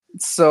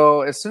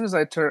So as soon as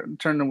I turned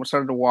and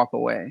started to walk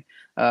away,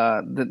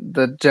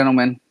 the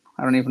gentleman,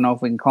 I don't even know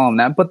if we can call him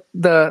that, but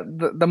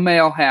the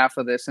male half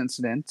of this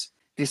incident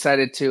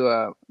decided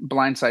to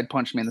blindside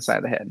punch me in the side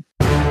of the head.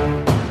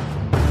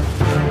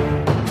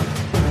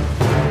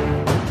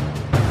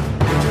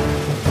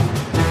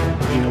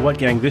 You know what,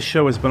 gang? This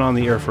show has been on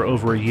the air for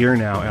over a year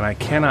now, and I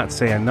cannot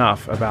say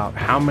enough about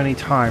how many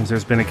times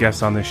there's been a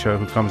guest on this show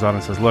who comes on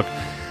and says, look,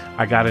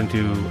 I got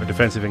into a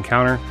defensive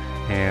encounter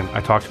and I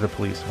talked to the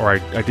police, or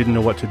I didn't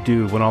know what to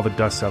do when all the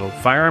dust settled.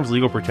 Firearms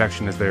legal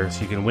protection is there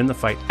so you can win the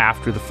fight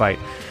after the fight,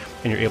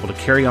 and you're able to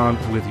carry on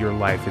with your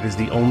life. It is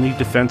the only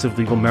defensive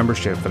legal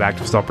membership that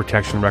Active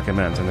Self-Protection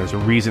recommends, and there's a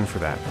reason for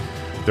that.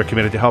 They're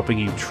committed to helping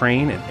you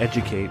train and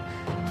educate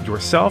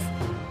yourself,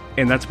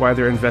 and that's why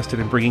they're invested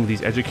in bringing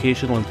these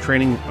educational and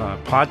training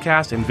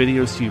podcasts and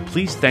videos to you.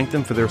 Please thank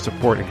them for their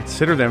support and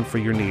consider them for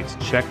your needs.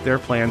 Check their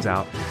plans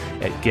out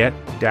at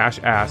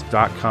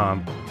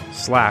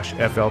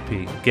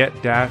get-ask.com/FLP.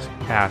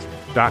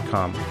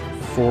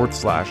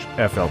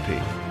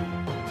 get-ask.com/FLP.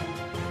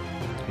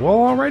 Well,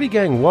 alrighty,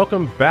 gang.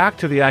 Welcome back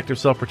to the Active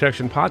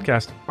Self-Protection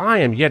Podcast. I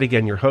am yet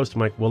again your host,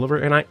 Mike Williver,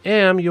 and I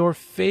am your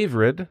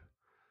favorite,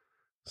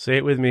 say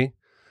it with me,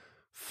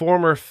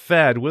 former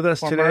Fed. With us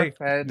today.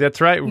 Fed. That's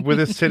right. With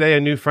us today,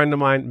 a new friend of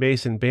mine,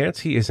 Mason Bantz.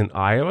 He is in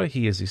Iowa.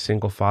 He is a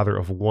single father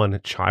of one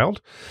child.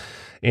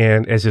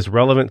 And as is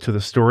relevant to the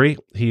story,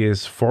 he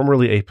is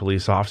formerly a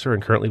police officer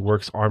and currently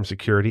works armed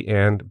security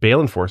and bail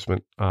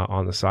enforcement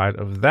on the side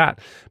of that.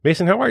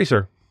 Mason, how are you,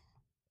 sir?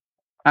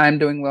 I'm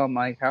doing well,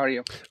 Mike. How are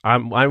you?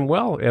 I'm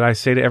well, and I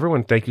say to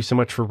everyone, thank you so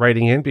much for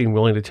writing in, being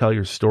willing to tell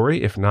your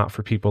story. If not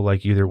for people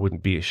like you, there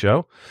wouldn't be a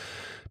show,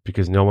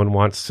 because no one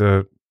wants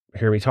to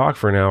hear me talk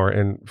for an hour.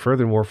 And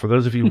furthermore, for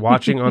those of you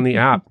watching on the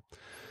app,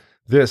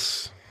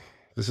 this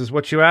is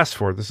what you asked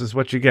for. This is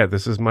what you get.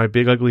 This is my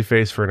big ugly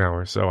face for an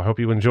hour. So I hope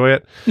you enjoy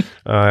it.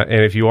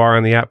 And if you are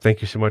on the app,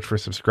 thank you so much for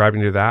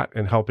subscribing to that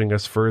and helping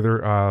us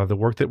further the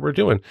work that we're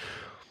doing.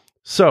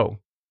 So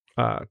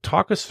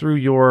talk us through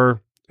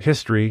your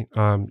history.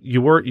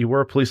 You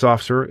were a police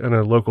officer in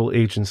a local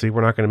agency.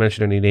 We're not going to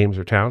mention any names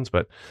or towns,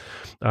 but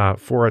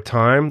for a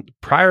time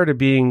prior to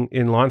being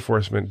in law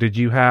enforcement,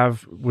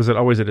 was it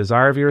always a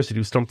desire of yours to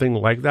do something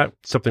like that,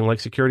 something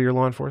like security or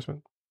law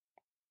enforcement?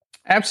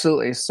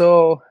 Absolutely.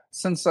 So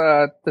since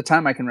the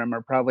time I can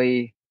remember,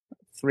 probably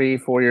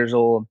 3-4 years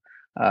old,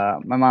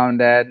 my mom and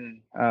dad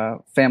and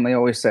family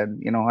always said,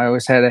 I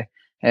always had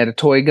a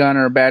toy gun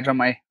or a badge on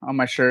my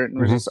shirt,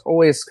 and was just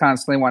always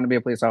constantly wanting to be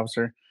a police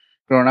officer.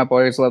 Growing up, I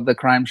always loved the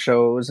crime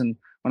shows, and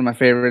one of my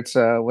favorites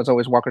was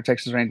always Walker,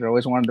 Texas Ranger.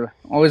 Always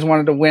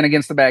wanted to win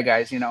against the bad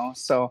guys,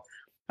 So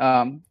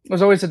it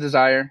was always a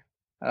desire.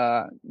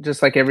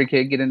 Just like every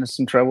kid, get into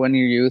some trouble in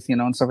your youth,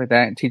 and stuff like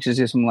that. It teaches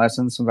you some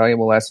lessons, some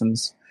valuable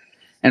lessons.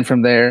 And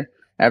from there,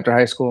 after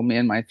high school, me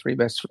and my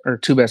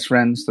two best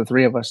friends, the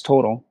three of us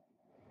total,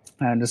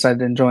 decided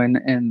to join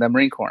in the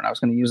Marine Corps. And I was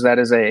going to use that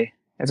as a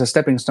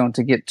stepping stone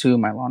to get to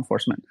my law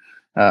enforcement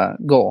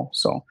goal.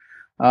 So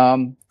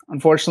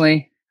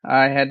unfortunately,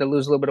 I had to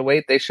lose a little bit of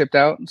weight. They shipped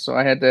out, so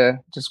I had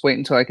to just wait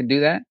until I could do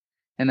that.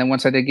 And then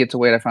once I did get to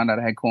weight, I found out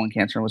I had colon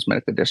cancer and was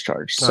medically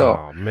discharged. So,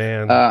 oh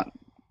man,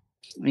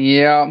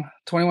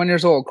 21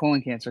 years old,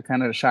 colon cancer,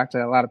 kind of a shock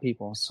to a lot of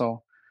people.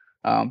 So,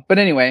 but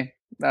anyway,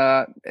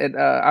 it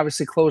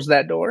obviously closed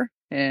that door,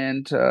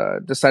 and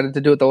decided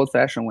to do it the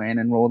old-fashioned way and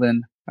enrolled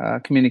in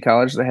community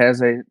college that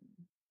has a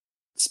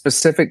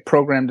specific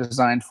program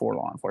designed for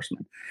law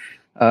enforcement.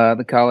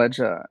 The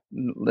college,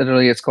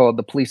 literally, it's called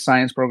the Police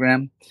Science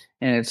Program,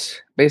 and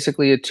it's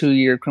basically a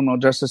 2-year criminal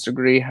justice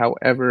degree.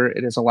 However,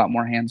 it is a lot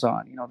more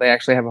hands-on. They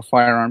actually have a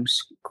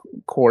firearms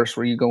course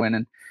where you go in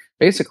and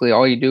basically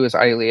all you do is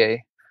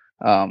ILEA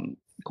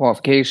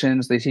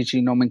qualifications. They teach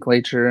you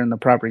nomenclature and the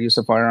proper use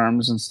of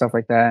firearms and stuff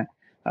like that.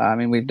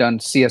 We've done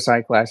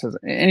CSI classes.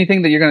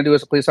 Anything that you're going to do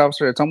as a police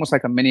officer, it's almost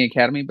like a mini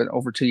academy, but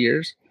over 2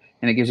 years,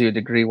 and it gives you a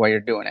degree while you're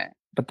doing it.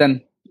 But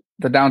then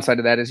the downside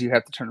of that is you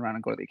have to turn around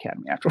and go to the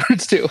academy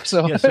afterwards too.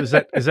 So, yeah, so is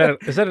that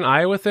an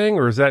Iowa thing,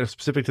 or is that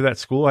specific to that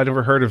school? I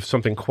never heard of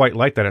something quite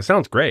like that. It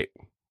sounds great.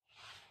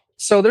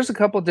 So there's a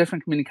couple of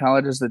different community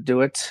colleges that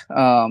do it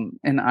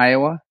in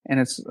Iowa,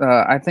 and it's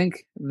I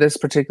think this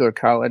particular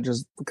college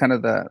is kind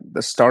of the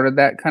start of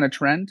that kind of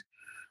trend.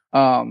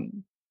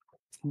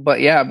 But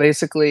yeah,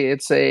 basically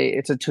it's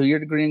a 2-year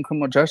degree in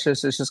criminal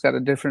justice. It's just got a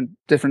different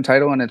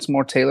title, and it's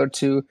more tailored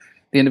to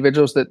the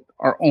individuals that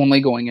are only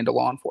going into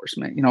law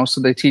enforcement. So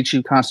they teach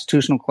you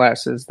constitutional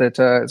classes that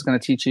is going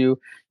to teach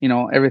you,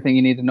 everything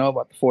you need to know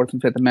about the Fourth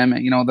and Fifth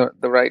Amendment.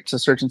 The right to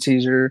search and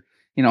seizure.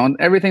 And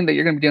everything that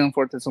you're going to be dealing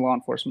with as a law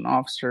enforcement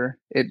officer,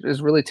 it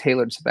is really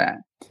tailored to that.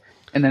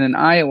 And then in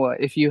Iowa,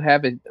 if you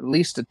have at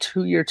least a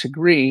 2-year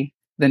degree,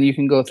 then you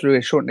can go through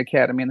a shortened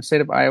academy. In the state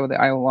of Iowa, the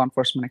Iowa Law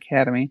Enforcement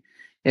Academy,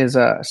 is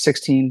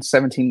 16,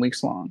 17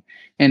 weeks long.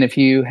 And if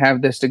you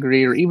have this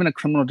degree or even a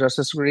criminal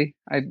justice degree,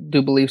 I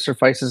do believe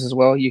suffices as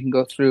well. You can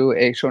go through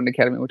a shortened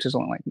academy, which is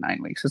only like 9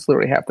 weeks. It's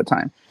literally half the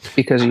time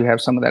because you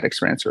have some of that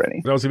experience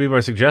already. That was going to be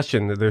my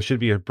suggestion, that there should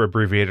be a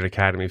abbreviated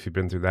academy if you've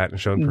been through that and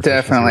shown proficiency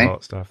and Definitely. all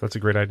that stuff. That's a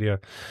great idea.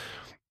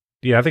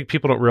 Yeah, I think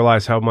people don't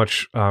realize how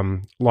much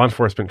law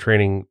enforcement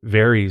training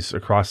varies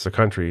across the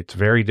country. It's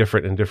very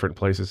different in different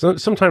places. So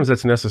sometimes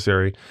that's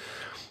necessary.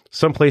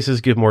 Some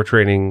places give more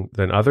training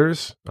than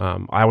others.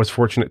 I was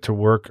fortunate to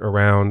work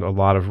around a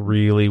lot of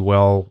really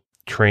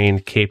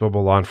well-trained,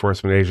 capable law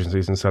enforcement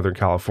agencies in Southern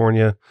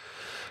California.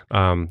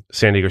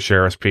 San Diego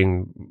Sheriff's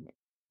being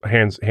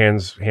hands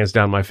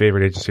down my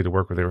favorite agency to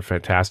work with. They were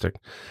fantastic.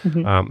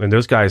 Mm-hmm. And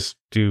those guys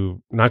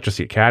do not just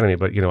the academy,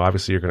 but,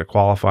 obviously you're going to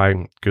qualify,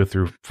 go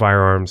through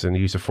firearms and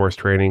use of force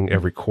training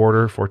every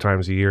quarter, 4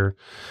 times a year.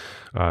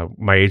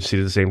 My agency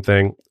did the same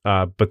thing.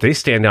 But they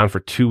stand down for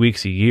 2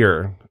 weeks a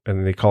year,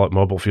 and they call it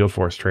mobile field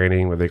force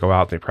training, where they go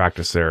out and they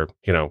practice their,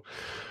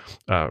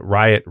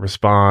 riot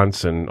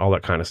response and all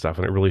that kind of stuff.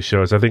 And it really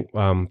shows. I think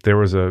there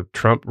was a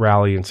Trump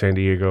rally in San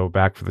Diego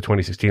back for the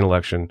 2016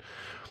 election.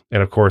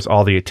 And of course,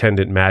 all the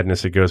attendant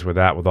madness that goes with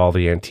that, with all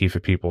the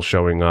Antifa people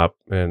showing up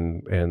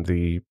and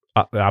the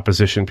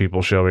opposition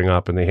people showing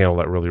up, and they handled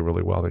that really,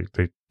 really well.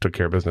 They took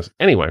care of business.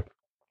 Anyway,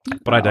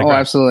 but I digress. Oh,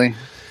 absolutely.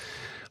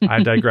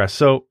 I digress.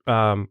 So,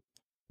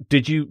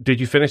 did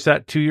you finish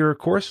that 2-year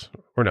course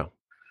or no?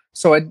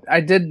 So I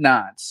did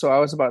not. So I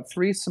was about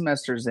 3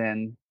 semesters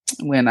in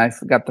when I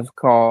got the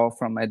call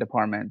from a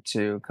department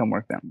to come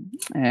work them.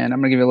 And I'm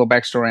going to give you a little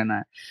backstory on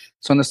that.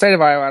 So in the state of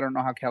Iowa, I don't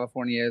know how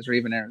California is or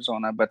even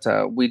Arizona, but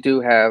we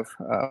do have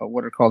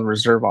what are called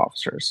reserve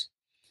officers.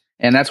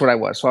 And that's what I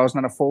was. So I was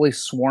not a fully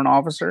sworn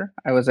officer.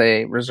 I was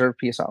a reserve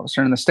peace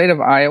officer. In the state of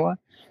Iowa,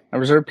 a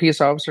reserve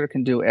peace officer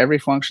can do every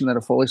function that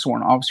a fully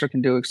sworn officer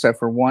can do, except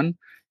for one,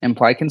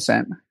 implied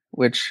consent,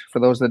 which for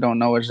those that don't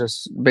know is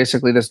just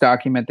basically this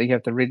document that you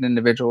have to read an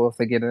individual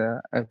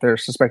if they're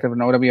suspected of an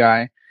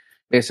OWI,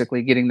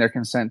 basically getting their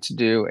consent to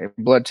do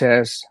a blood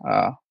test,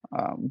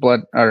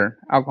 blood or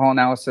alcohol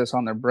analysis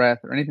on their breath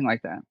or anything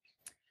like that.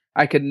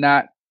 I could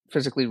not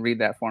physically read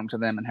that form to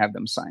them and have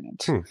them sign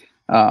it.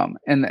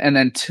 And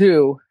then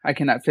 2, I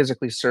cannot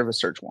physically serve a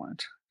search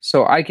warrant.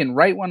 So I can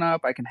write one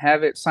up, I can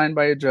have it signed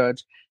by a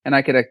judge, and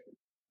I could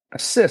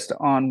assist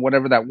on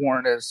whatever that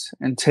warrant is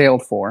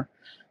entailed for.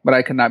 But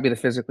I could not be the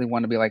physically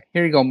one to be like,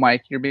 here you go,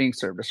 Mike, you're being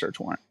served a search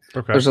warrant.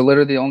 Okay. Those are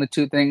literally the only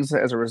 2 things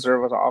as a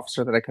reserve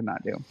officer that I could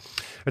not do.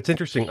 That's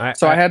interesting. I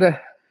had to.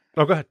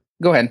 Oh, go ahead.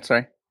 Go ahead.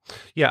 Sorry.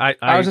 Yeah,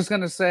 I was just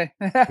going to say.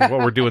 Well,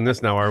 we're doing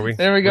this now, are we?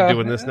 There we go. We're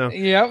doing this now?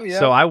 Yep.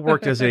 So I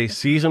worked as a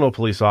seasonal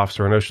police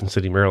officer in Ocean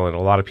City, Maryland. A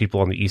lot of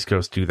people on the East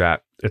Coast do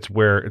that. It's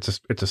where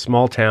it's a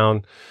small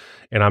town,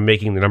 and I'm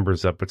making the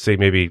numbers up, but say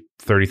maybe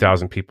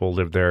 30,000 people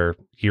live there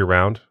year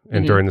round.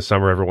 And during the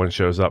summer, everyone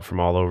shows up from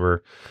all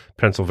over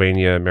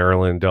Pennsylvania,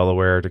 Maryland,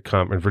 Delaware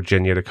and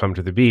Virginia to come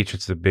to the beach.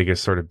 It's the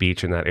biggest sort of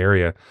beach in that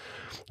area.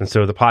 And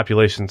so the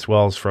population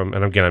swells from,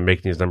 and again, I'm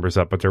making these numbers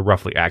up, but they're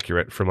roughly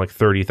accurate, from like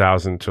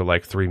 30,000 to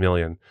like 3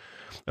 million.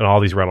 And all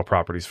these rental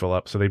properties fill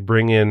up. So they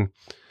bring in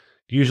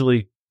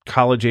usually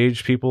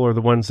college-age people are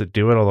the ones that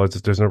do it, although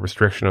there's no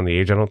restriction on the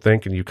age, I don't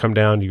think. And you come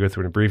down, you go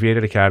through an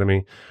abbreviated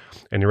academy,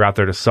 and you're out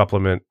there to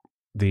supplement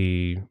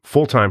the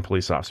full-time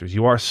police officers.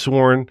 You are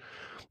sworn.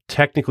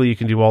 Technically, you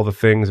can do all the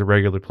things a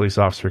regular police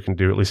officer can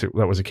do. At least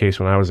that was the case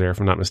when I was there, if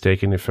I'm not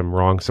mistaken. If I'm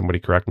wrong, somebody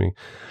correct me.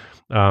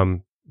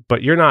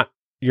 But you're not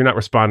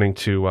responding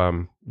to,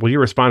 well, you're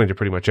responding to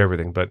pretty much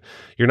everything, but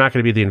you're not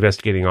going to be the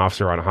investigating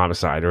officer on a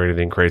homicide or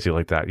anything crazy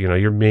like that.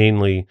 You're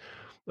mainly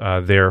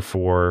there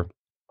for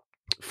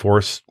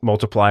force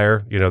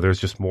multiplier. There's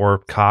just more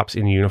cops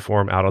in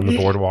uniform out on the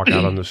boardwalk,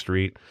 out on the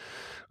street.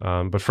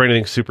 But for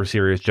anything super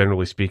serious,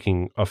 generally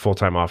speaking, a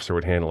full-time officer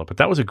would handle it. But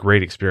that was a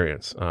great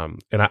experience.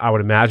 And I would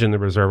imagine the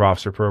reserve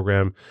officer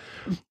program,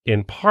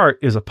 in part,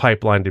 is a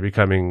pipeline to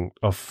becoming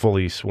a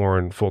fully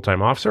sworn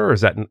full-time officer,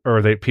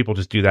 or people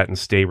just do that and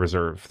stay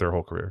reserve their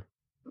whole career?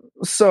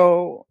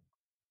 So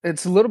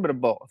it's a little bit of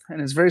both,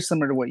 and it's very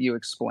similar to what you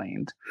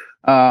explained.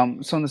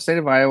 So in the state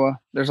of Iowa,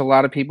 there's a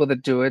lot of people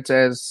that do it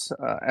as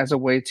a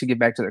way to give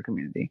back to their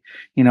community.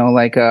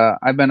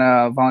 I've been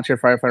a volunteer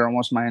firefighter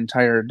almost my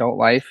entire adult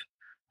life.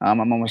 I'm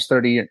almost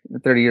 30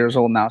 years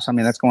old now. So,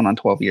 that's going on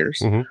 12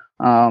 years.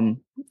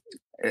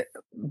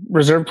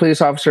 Reserve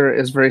police officer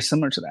is very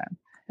similar to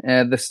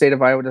that. The state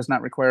of Iowa does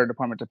not require a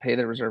department to pay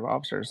their reserve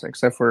officers,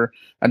 except for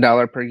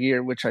 $1 per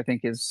year, which I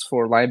think is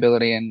for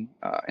liability and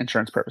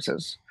insurance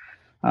purposes.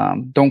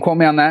 Don't quote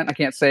me on that. I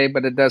can't say,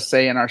 but it does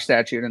say in our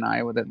statute in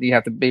Iowa that you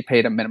have to be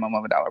paid a minimum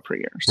of $1 per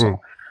year. So,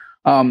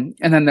 and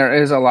then there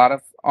is a lot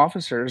of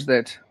officers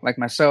that, like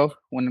myself,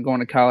 when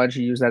going to college,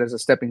 you use that as a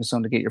stepping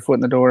stone to get your foot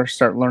in the door,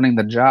 start learning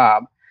the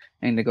job,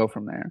 and to go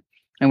from there.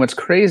 And what's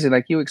crazy,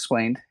 like you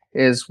explained,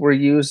 is we're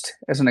used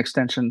as an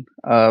extension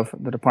of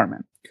the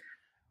department.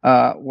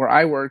 Where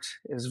I worked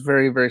is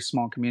very, very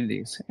small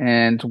communities.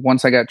 And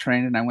once I got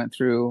trained and I went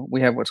through,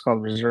 we have what's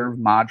called reserve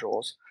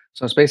modules.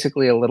 So it's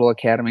basically a little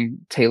academy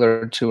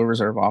tailored to a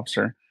reserve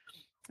officer.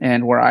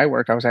 And where I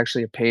worked, I was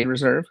actually a paid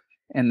reserve.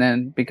 And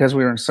then because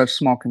we were in such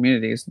small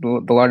communities,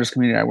 the largest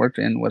community I worked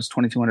in was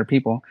 2,200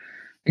 people.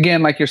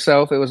 Again, like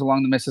yourself, it was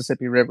along the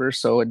Mississippi River,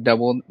 so it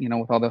doubled,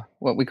 with all the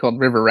what we called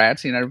river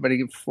rats,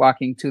 everybody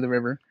flocking to the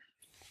river.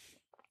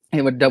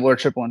 It would double or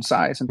triple in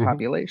size and Hmm.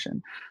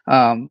 population.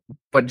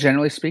 But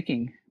generally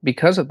speaking,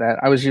 because of that,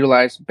 I was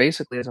utilized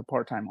basically as a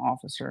part-time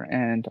officer,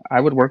 and I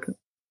would work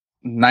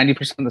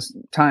 90% of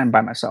the time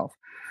by myself.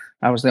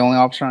 I was the only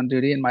officer on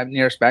duty, and my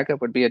nearest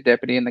backup would be a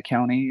deputy in the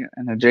county,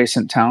 an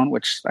adjacent town,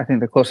 which I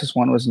think the closest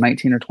one was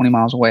 19 or 20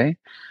 miles away,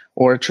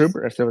 or a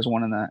trooper if there was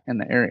one in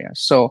the area.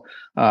 So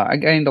I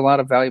gained a lot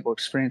of valuable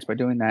experience by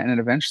doing that, and then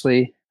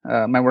eventually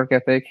my work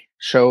ethic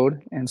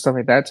showed and stuff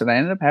like that. So I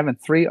ended up having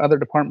 3 other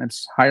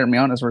departments hire me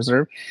on as a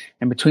reserve,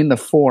 and between the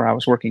 4, I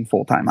was working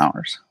full-time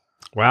hours.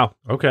 Wow.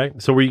 Okay.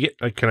 So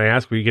can I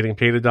ask, were you getting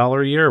paid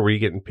 $1 a year, or were you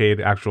getting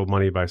paid actual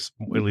money by at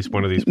least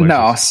one of these No,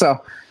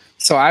 places?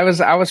 so I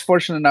was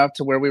fortunate enough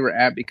to where we were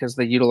at because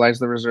they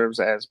utilized the reserves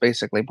as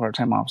basically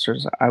part-time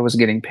officers. I was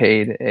getting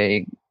paid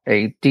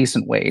a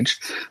decent wage.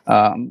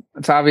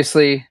 It's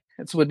obviously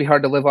it would be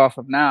hard to live off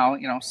of now,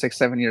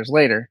 6-7 years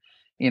later,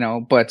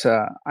 But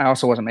I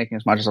also wasn't making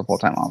as much as a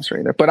full-time officer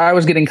either. But I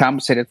was getting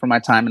compensated for my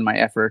time and my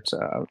effort,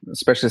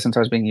 especially since I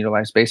was being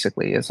utilized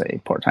basically as a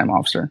part-time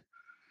officer.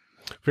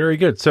 Very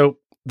good. So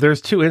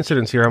there's 2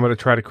 incidents here. I'm going to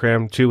try to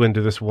cram 2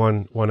 into this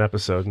one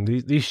episode, and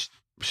these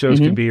shows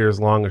can Hmm. be as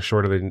long or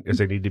short as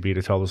they need to be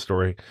to tell the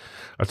story.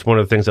 That's one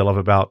of the things I love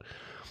about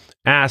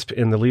ASP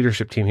and the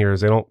leadership team here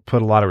is they don't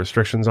put a lot of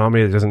restrictions on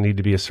me. It doesn't need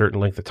to be a certain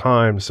length of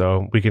time,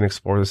 so we can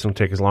explore this and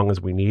take as long as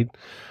we need.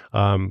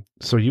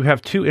 So you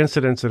have 2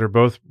 incidents that are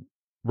both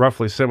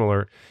roughly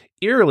similar,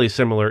 eerily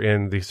similar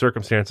in the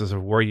circumstances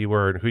of where you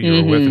were and who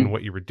you were with Hmm. and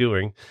what you were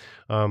doing.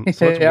 So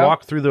let's Yeah.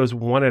 walk through those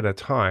one at a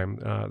time.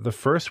 The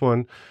first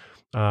one,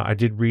 I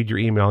did read your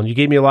email, and you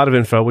gave me a lot of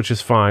info, which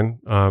is fine.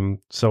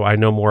 So I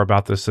know more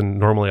about this than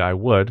normally I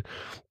would.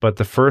 But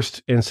the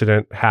first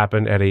incident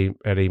happened at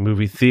a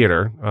movie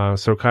theater.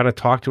 So kind of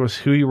talk to us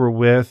who you were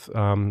with,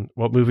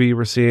 what movie you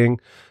were seeing,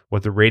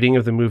 what the rating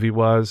of the movie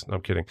was. No,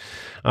 I'm kidding.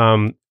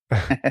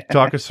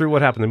 Talk us through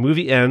what happened. The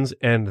movie ends,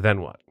 and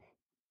then what?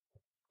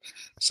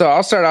 So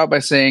I'll start out by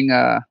saying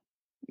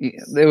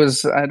it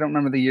was I don't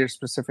remember the year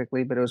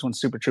specifically, but it was when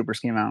Super Troopers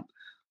came out.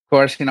 Of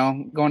course,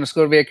 going to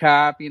school to be a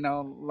cop,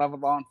 love of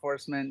law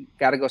enforcement,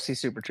 got to go see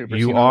Super Troopers.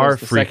 You It are was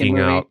the second freaking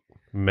movie. out,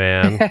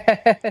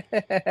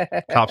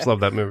 man. Cops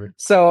love that movie.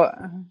 So,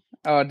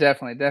 oh,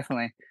 definitely,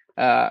 definitely.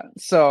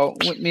 So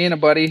with me and a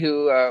buddy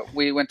who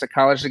we went to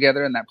college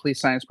together in that police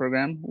science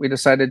program, we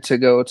decided to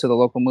go to the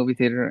local movie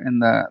theater in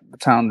the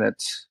town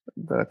that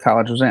the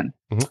college was in.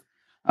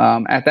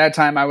 Mhm. At that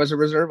time, I was a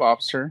reserve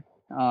officer,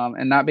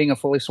 and not being a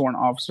fully sworn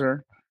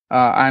officer,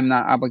 I'm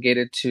not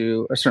obligated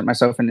to assert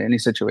myself into any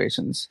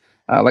situations.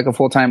 Like a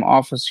full time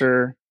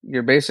officer,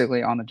 you're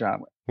basically on the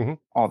job Mhm.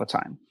 all the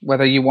time,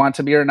 whether you want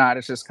to be or not.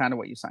 It's just kind of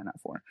what you sign up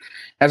for.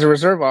 As a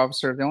reserve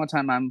officer, the only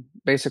time I'm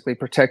basically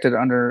protected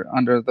under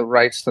the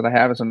rights that I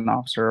have as an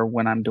officer are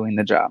when I'm doing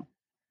the job.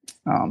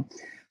 Um,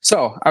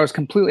 so I was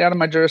completely out of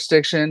my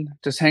jurisdiction,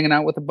 just hanging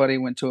out with a buddy.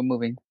 Went to a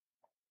movie.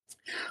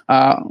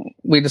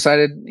 We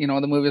decided,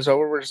 the movie is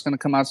over. We're just going to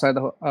come outside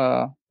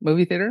the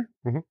movie theater,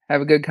 Mhm.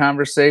 have a good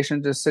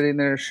conversation, just sitting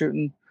there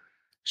shooting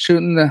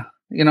shooting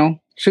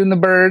the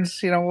birds.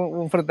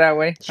 We'll put it that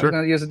way. I was Sure.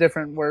 going to use a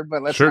different word,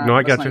 but let's Sure. No, not I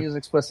let's got not you. use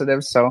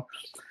explicitives. So,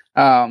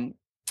 um,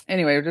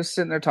 anyway, we're just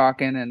sitting there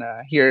talking and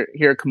hear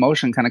a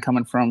commotion kind of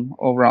coming from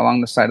over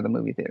along the side of the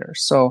movie theater.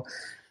 So,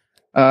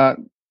 uh,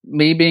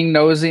 me being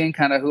nosy and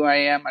kind of who I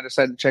am, I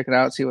decided to check it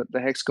out, see what the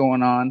heck's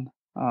going on.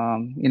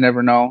 You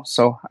never know.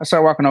 So I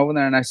start walking over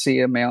there and I see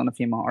a male and a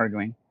female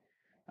arguing.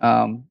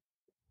 Um,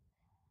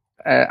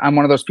 I'm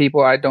one of those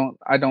people. I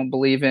don't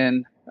believe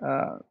in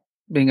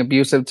being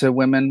abusive to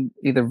women,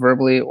 either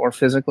verbally or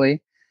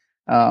physically.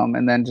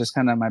 And then just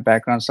kind of my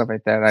background stuff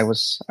like that. I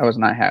was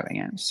not having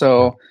it. Right.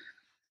 So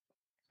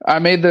I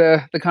made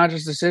the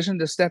conscious decision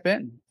to step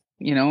in.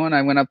 And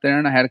I went up there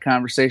and I had a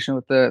conversation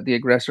with the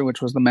aggressor,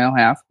 which was the male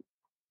half,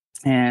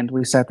 and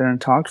we sat there and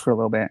talked for a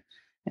little bit.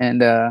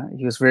 And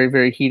he was very,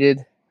 very heated,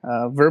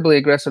 verbally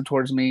aggressive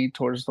towards me,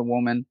 towards the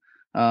woman.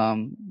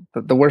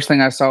 But the worst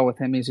thing I saw with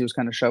him is he was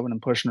kind of shoving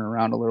and pushing her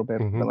around a little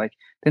bit, Mhm. but like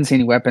didn't see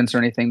any weapons or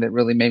anything that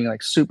really made me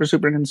like super,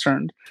 super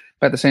concerned.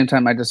 But at the same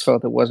time, I just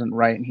felt it wasn't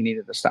right and he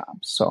needed to stop.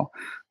 So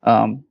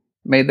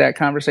made that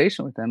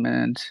conversation with him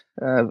and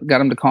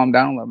got him to calm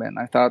down a little bit. And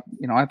I thought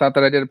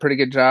that I did a pretty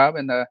good job.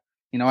 And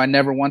I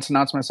never once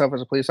announced myself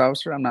as a police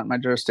officer. I'm not in my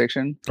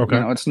jurisdiction.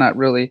 Okay. It's not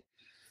really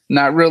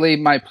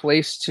my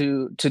place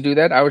to do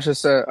that. I was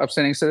just a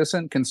upstanding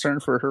citizen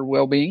concerned for her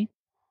well-being,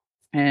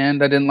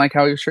 and I didn't like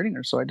how he was treating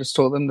her, so I just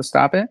told him to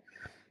stop it,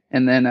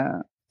 and then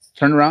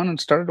turned around and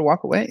started to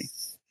walk away.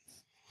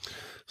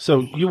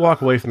 So you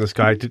walk away from this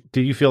guy.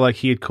 Do you feel like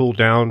he had cooled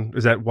down?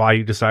 Is that why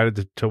you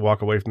decided to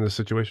walk away from this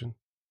situation?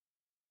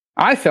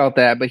 I felt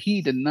that, but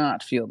he did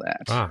not feel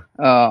that.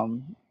 Ah.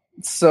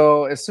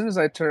 So as soon as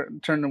I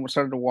turned and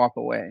started to walk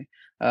away,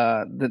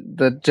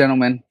 the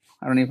gentleman,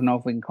 I don't even know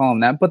if we can call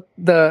him that, but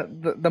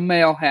the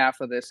male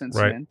half of this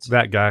Right. incident,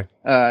 That guy.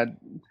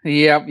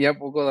 yep,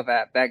 we'll go with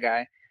that. That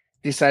guy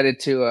decided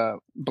to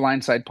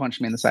blindside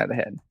punch me in the side of the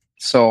head.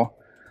 So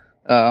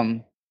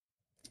um,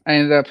 I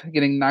ended up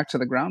getting knocked to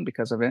the ground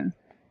because of it.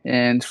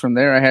 And from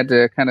there, I had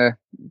to kind of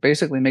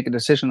basically make a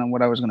decision on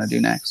what I was going to do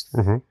next.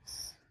 Mm-hmm.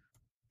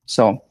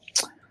 So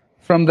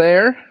from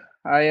there,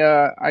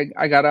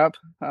 I got up.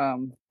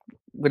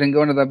 We didn't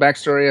go into the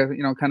backstory of,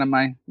 kind of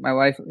my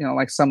life,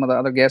 like some of the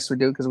other guests we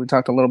do, because we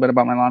talked a little bit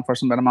about my law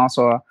enforcement, but I'm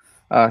also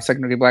a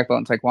second degree black belt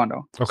in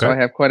Taekwondo. Okay. So I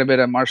have quite a bit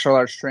of martial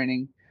arts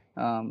training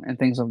and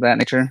things of that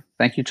nature.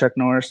 Thank you, Chuck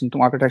Norris and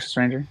Walker, Texas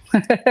Ranger.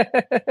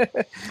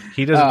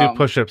 He doesn't do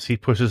push-ups. He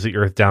pushes the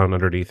earth down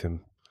underneath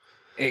him.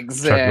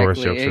 Exactly. Chuck Norris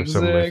jokes are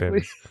some of my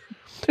favorites.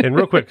 And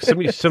real quick,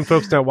 some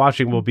folks now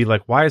watching will be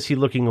like, why is he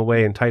looking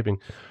away and typing?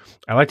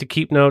 I like to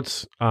keep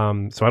notes so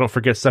I don't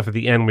forget stuff at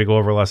the end when we go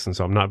over lessons.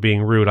 So I'm not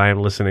being rude. I am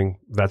listening.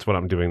 That's what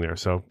I'm doing there.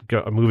 So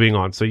moving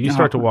on. So you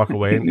start to walk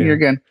away. And you're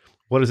good.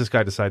 What does this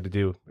guy decide to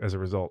do as a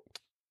result?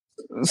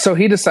 So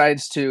he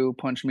decides to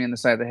punch me in the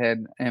side of the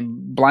head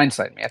and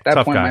blindside me. At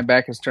that point, my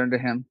back is turned to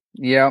him.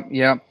 Yep.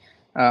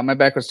 My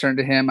back was turned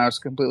to him. I was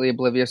completely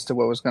oblivious to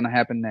what was going to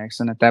happen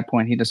next. And at that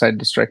point, he decided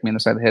to strike me in the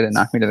side of the head and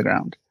knock me to the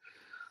ground.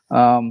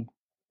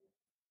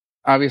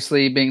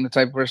 Obviously, being the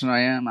type of person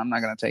I am, I'm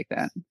not going to take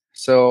that.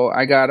 So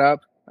I got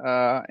up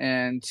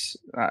and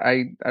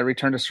I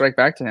returned a strike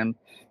back to him.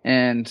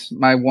 And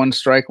my one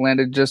strike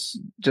landed just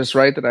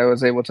right that I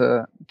was able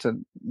to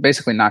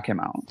basically knock him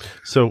out.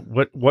 So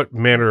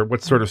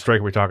what sort of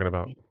strike are we talking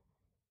about?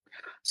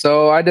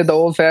 So I did the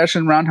old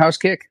fashioned roundhouse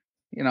kick.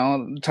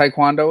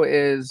 Taekwondo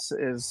is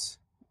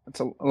it's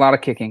a lot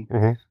of kicking,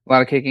 a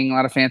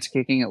lot of fancy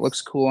kicking. It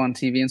looks cool on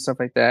TV and stuff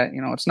like that.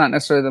 It's not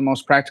necessarily the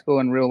most practical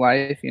in real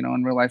life,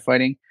 in real life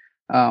fighting.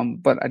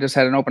 But I just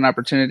had an open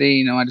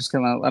opportunity. I just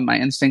kind of let my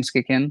instincts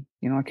kick in.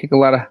 I kick a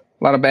lot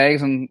of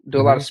bags and do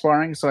a lot of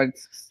sparring. So I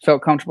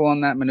felt comfortable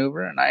in that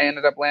maneuver, and I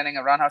ended up landing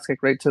a roundhouse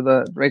kick right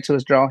to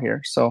his jaw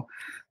here. So,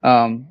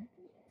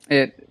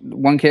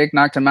 one kick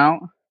knocked him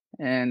out,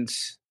 and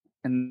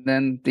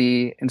then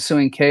the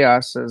ensuing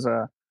chaos is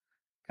kind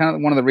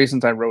of one of the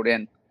reasons I wrote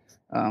in.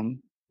 I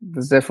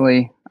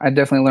definitely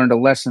learned a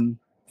lesson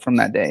from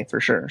that day for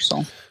sure.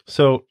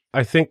 So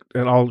I think,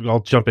 and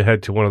I'll jump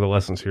ahead to one of the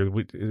lessons here.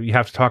 You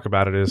have to talk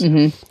about it is,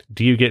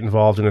 do you get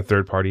involved in a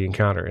third party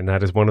encounter? And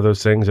that is one of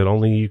those things that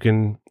only you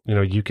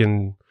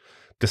can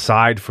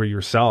decide for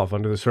yourself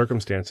under the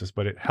circumstances,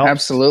 but it helps.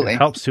 Absolutely. It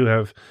helps to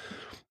have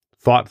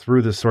thought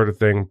through this sort of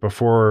thing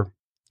before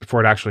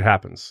it actually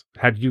happens.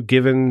 Had you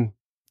given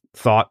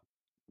thought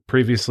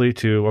previously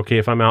to, okay,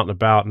 if I'm out and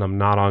about and I'm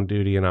not on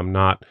duty and I'm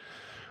not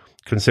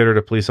considered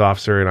a police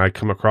officer and I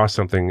come across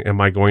something, am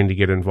I going to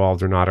get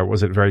involved or not? Or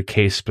was it very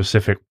case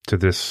specific to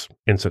this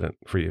incident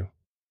for you?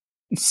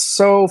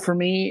 So for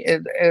me,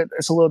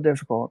 it's a little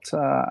difficult.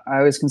 I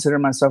always consider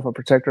myself a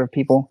protector of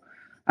people.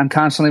 I'm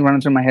constantly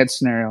running through my head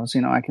scenarios.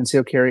 I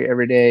conceal carry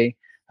every day.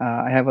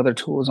 I have other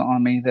tools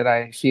on me that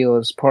I feel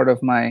is part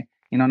of my,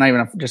 not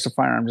even just a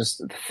firearm,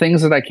 just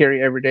things that I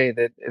carry every day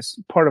that is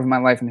part of my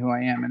life and who I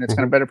am. And it's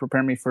going to better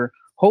prepare me for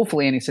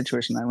hopefully any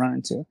situation I run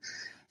into.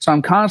 So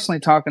I'm constantly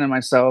talking to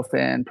myself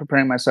and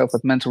preparing myself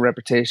with mental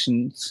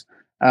repetitions,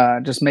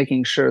 just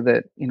making sure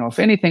that, if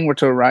anything were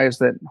to arise,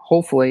 that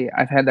hopefully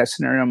I've had that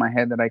scenario in my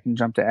head that I can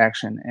jump to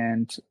action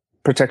and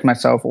protect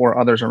myself or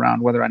others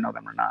around, whether I know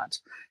them or not.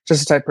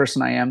 Just the type of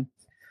person I am.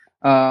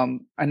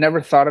 I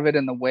never thought of it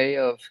in the way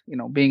of,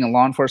 being a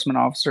law enforcement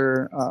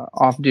officer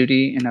off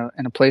duty in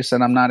a place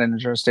that I'm not in a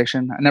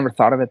jurisdiction. I never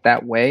thought of it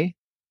that way.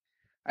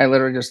 I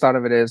literally just thought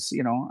of it as,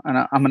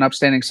 I'm an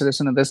upstanding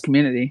citizen of this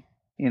community.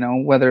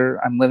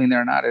 Whether I'm living there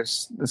or not,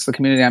 it's the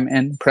community I'm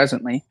in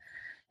presently,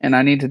 and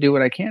I need to do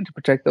what I can to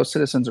protect those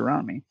citizens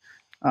around me.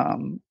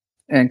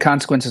 And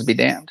consequences be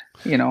damned.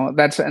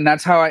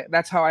 That's how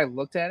I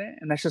looked at it,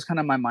 and that's just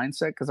kind of my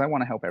mindset because I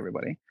want to help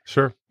everybody.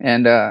 Sure.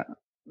 And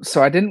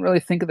so I didn't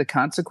really think of the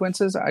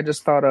consequences. I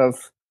just thought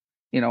of,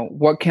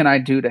 what can I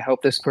do to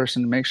help this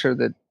person to make sure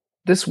that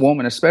this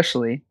woman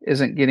especially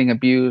isn't getting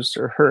abused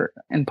or hurt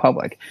in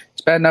public.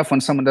 It's bad enough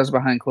when someone does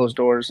behind closed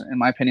doors, in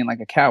my opinion,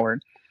 like a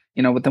coward.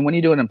 But then when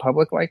you do it in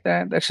public like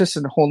that, that's just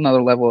a whole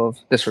nother level of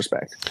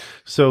disrespect.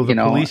 So the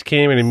police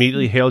came and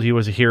immediately hailed you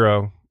as a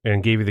hero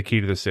and gave you the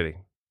key to the city.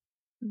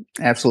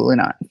 Absolutely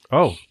not.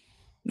 Oh,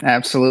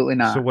 absolutely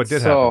not. So what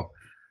did happen?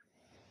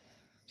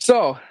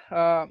 So,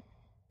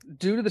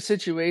 due to the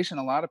situation,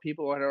 a lot of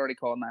people had already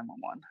called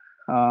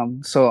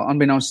 911. So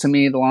unbeknownst to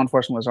me, the law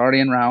enforcement was already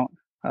en route.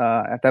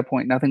 At that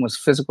point, nothing was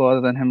physical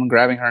other than him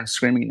grabbing her and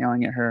screaming and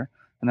yelling at her.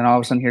 And then all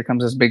of a sudden, here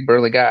comes this big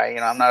burly guy.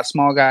 I'm not a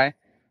small guy.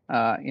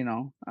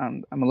 I'm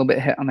a little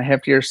bit on the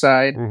heftier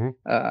side.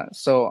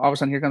 So all of a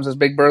sudden here comes this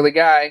big burly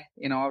guy,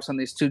 all of a sudden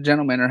these two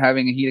gentlemen are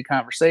having a heated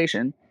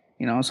conversation,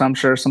 so I'm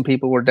sure some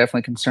people were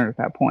definitely concerned at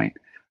that point.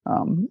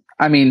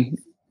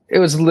 It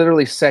was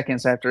literally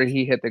seconds after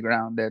he hit the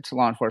ground that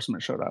law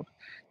enforcement showed up.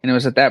 And it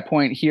was at that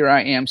point, here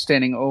I am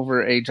standing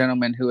over a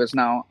gentleman who is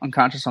now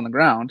unconscious on the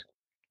ground.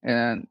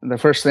 And the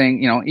first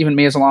thing, even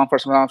me as a law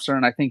enforcement officer,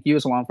 and I think you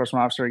as a law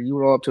enforcement officer, you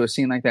roll up to a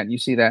scene like that and you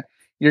see that,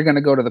 you're going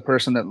to go to the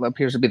person that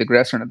appears to be the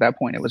aggressor. And at that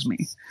point, it was me.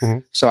 Mm-hmm.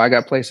 So I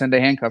got placed into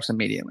handcuffs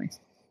immediately.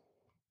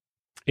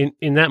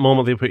 In that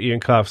moment, they put you in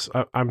cuffs.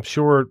 I'm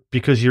sure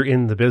because you're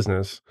in the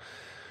business,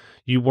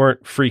 you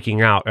weren't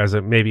freaking out as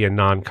maybe a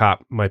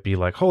non-cop might be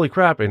like, holy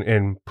crap,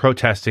 and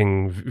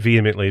protesting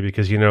vehemently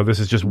because, this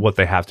is just what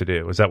they have to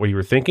do. Is that what you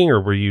were thinking,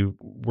 or were you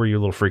a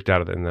little freaked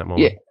out in that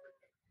moment? Yeah.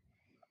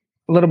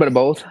 A little bit of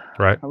both.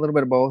 Right. A little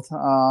bit of both.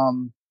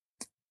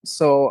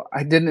 So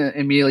I didn't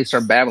immediately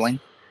start babbling.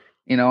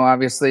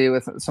 Obviously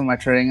with some of my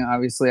training,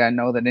 obviously I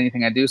know that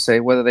anything I do say,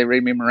 whether they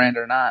read me Miranda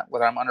or not,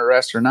 whether I'm under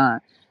arrest or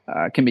not,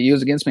 can be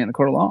used against me in the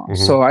court of law.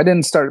 Mm-hmm. So I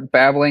didn't start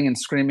babbling and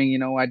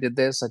screaming, I did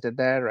this, I did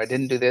that, or I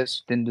didn't do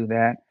this, didn't do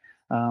that.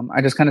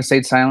 I just kind of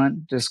stayed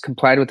silent, just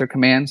complied with their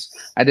commands.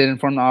 I did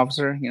inform the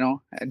officer,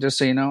 just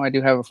so you know, I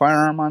do have a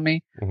firearm on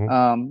me.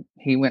 Mm-hmm.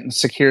 He went and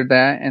secured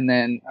that and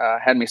then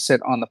had me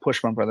sit on the push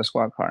bumper of the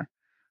squad car.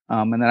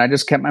 And then I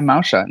just kept my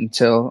mouth shut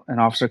until an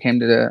officer came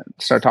to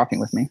start talking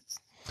with me.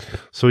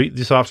 So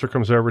this officer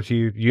comes over to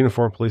you,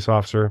 uniformed police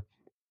officer,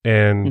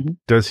 and Mm-hmm.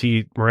 does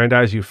he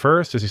Mirandize you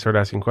first? Does he start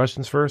asking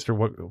questions first, or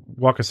what?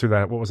 Walk us through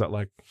that. What was that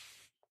like?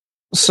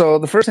 So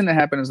the first thing that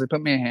happened is they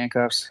put me in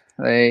handcuffs.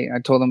 I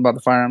told them about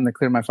the firearm. They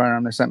cleared my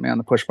firearm. They sent me on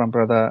the push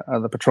bumper of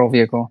the patrol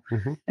vehicle,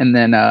 Mm-hmm. and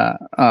then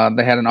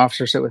they had an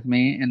officer sit with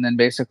me. And then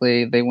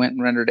basically they went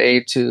and rendered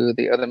aid to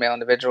the other male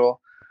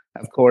individual.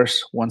 Of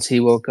course, once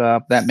he woke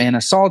up, that man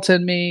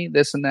assaulted me.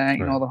 This and that,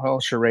 Right. the whole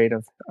charade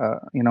of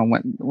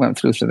went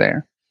through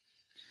there.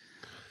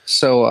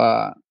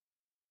 So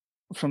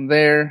from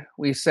there,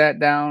 we sat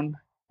down.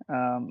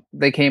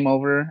 They came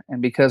over,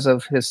 and because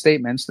of his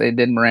statements, they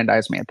did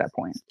Mirandize me at that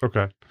point.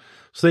 Okay.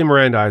 So they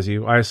Mirandize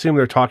you. I assume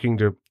they're talking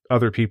to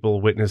other people,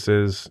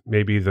 witnesses,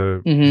 maybe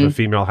the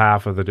female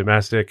half of the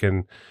domestic,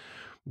 and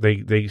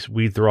they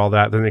weed through all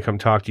that. Then they come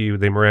talk to you.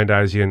 They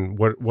Mirandize you, and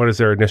what is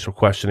their initial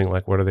questioning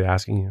like? What are they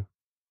asking you?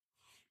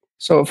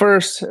 So at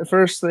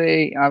first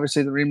they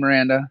obviously read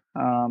Miranda,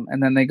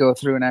 and then they go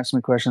through and ask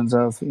me questions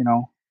of,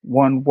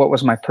 one, what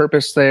was my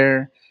purpose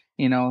there?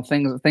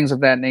 Things of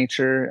that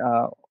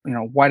nature.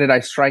 Why did I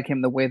strike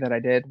him the way that I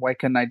did? Why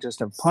couldn't I just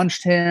have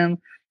punched him?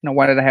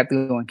 Why did I have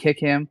to go and kick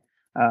him?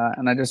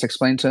 And I just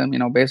explained to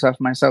him, based off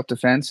my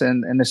self-defense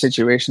and the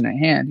situation at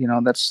hand,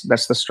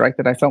 that's the strike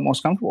that I felt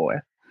most comfortable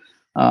with.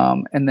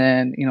 And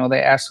then,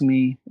 they asked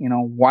me,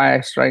 why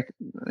I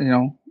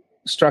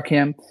struck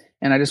him.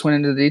 And I just went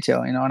into the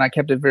detail, and I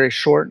kept it very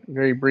short,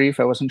 very brief.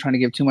 I wasn't trying to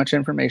give too much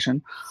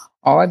information.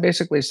 All I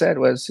basically said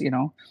was,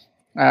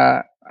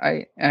 I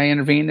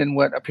intervened in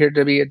what appeared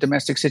to be a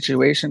domestic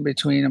situation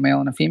between a male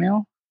and a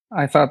female.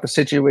 I thought the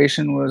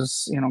situation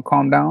was,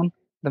 calmed down.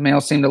 The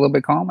male seemed a little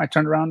bit calm. I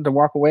turned around to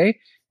walk away,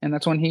 and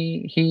that's when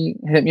he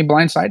hit me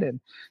blindsided,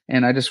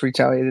 and I just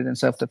retaliated in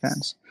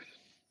self-defense.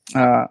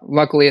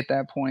 Luckily, at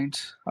that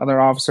point, other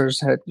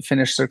officers had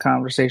finished their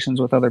conversations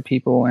with other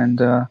people,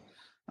 and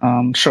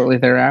shortly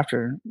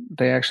thereafter,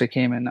 they actually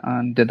came in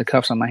and did the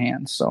cuffs on my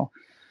hands. So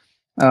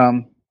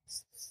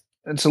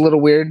it's a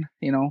little weird,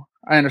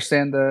 I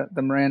understand the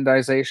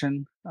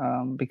Mirandization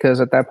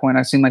because at that point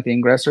I seemed like the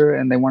aggressor,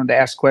 and they wanted to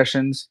ask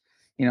questions,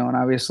 and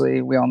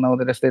obviously we all know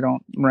that if they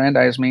don't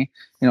Mirandize me,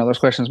 those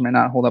questions may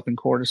not hold up in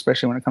court,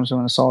 especially when it comes to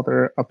an assault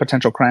or a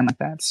potential crime like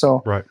that.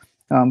 So, right.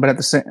 But at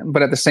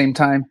the same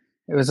time,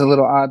 it was a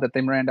little odd that they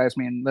Mirandized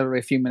me, and literally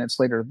a few minutes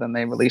later, then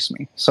they released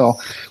me. So,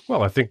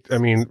 well,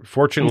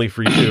 fortunately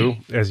for you,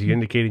 as you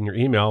indicated in your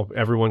email,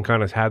 everyone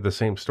kind of had the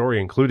same story,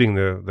 including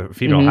the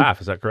female half.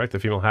 Is that correct? The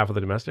female half of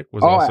the domestic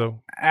was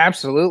also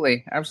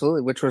absolutely,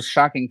 which was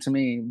shocking to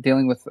me,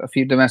 dealing with a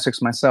few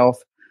domestics myself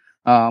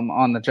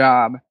on the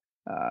job.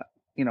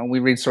 We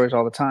read stories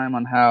all the time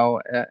on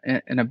how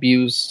an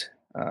abused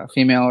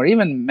female, or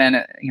even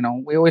men,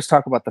 we always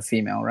talk about the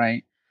female,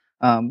 right?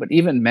 But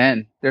even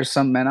men, there's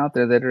some men out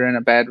there that are in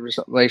a bad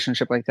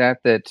relationship like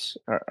that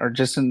are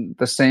just in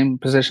the same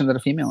position that a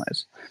female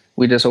is.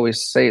 We just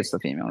always say it's the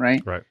female,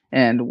 right? Right.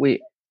 And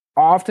we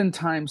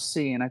oftentimes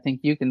see, and I think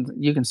you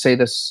can say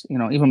this,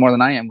 even more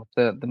than I am with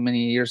the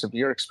many years of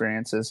your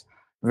experiences.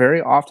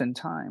 Very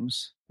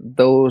oftentimes,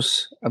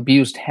 those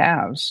abused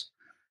halves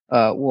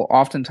will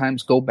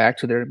oftentimes go back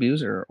to their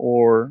abuser,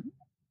 or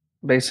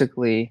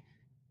basically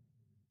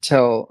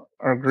tell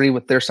or agree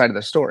with their side of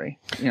the story,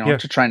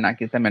 to try and not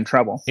get them in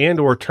trouble,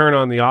 or turn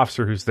on the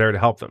officer who's there to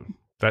help them.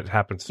 That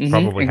happens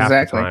probably half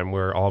the time,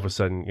 where all of a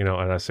sudden, and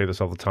I say this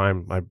all the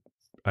time,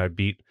 I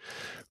beat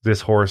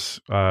this horse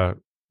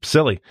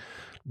silly,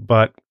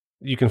 but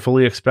you can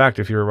fully expect,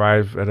 if you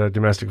arrive at a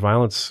domestic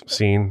violence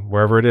scene,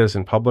 wherever it is,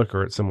 in public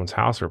or at someone's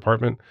house or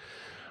apartment,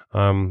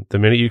 the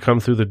minute you come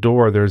through the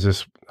door, there's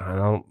this, I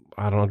don't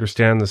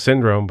understand the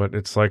syndrome, but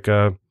it's like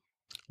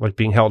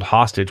being held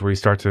hostage, where you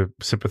start to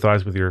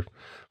sympathize with your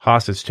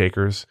hostage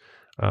takers,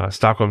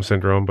 Stockholm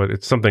syndrome, but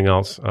it's something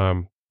else.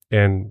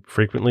 And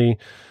frequently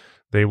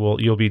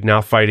You'll be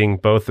now fighting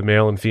both the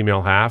male and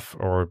female half,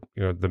 or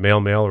the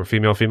male or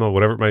female,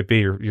 whatever it might be.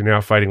 You're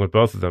now fighting with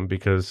both of them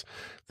because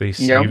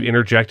Yep. you've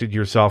interjected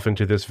yourself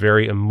into this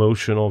very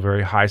emotional,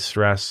 very high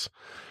stress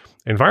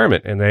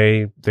environment, and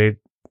they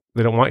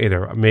don't want you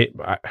there.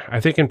 I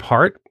think in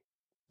part,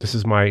 this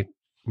is my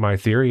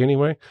theory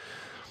anyway,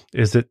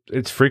 is that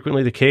it's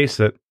frequently the case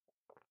that,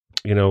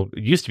 it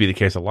used to be the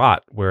case a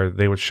lot, where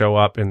they would show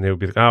up and they would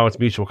be like, oh, it's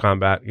mutual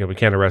combat. We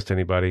can't arrest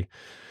anybody.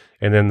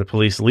 And then the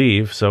police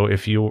leave. So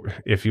if you're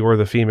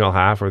the female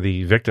half or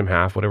the victim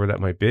half, whatever that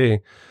might be,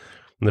 and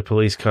the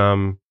police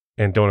come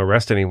and don't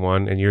arrest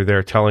anyone, and you're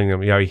there telling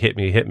them, yeah, he hit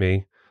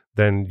me,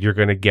 then you're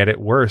going to get it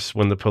worse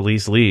when the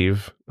police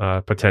leave,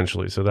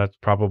 potentially. So that's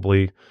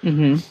probably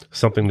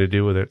something to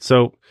do with it.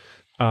 So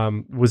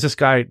did this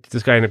guy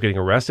end up getting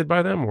arrested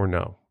by them or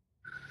no?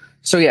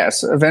 So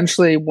yes,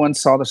 eventually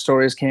once all the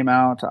stories came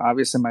out,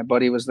 obviously my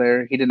buddy was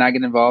there. He did not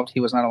get involved. He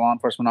was not a law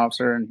enforcement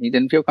officer and he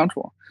didn't feel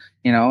comfortable,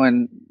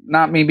 and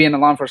not me being a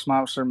law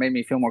enforcement officer made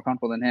me feel more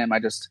comfortable than him. I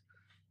just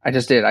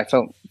did. I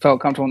felt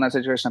comfortable in that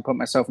situation. I put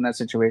myself in that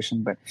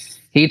situation, but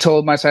he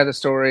told my side of the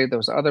story. There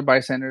was other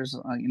bystanders,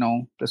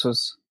 this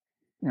was,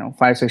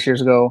 5-6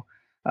 years ago.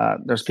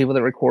 There's people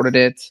that recorded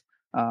it.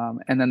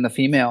 And then the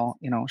female,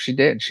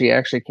 she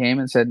actually came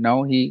and said,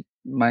 no,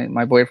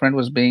 my boyfriend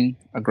was being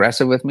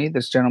aggressive with me.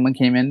 This gentleman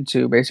came in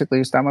to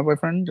basically stop my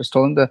boyfriend, just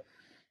told him to,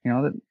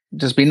 that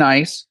just be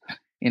nice,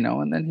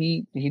 and then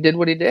he did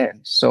what he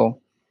did.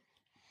 So,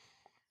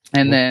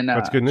 and then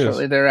that's good news.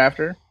 Shortly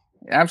thereafter,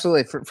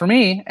 absolutely for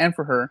me and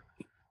for her.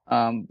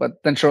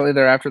 But then shortly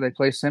thereafter, they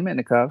placed him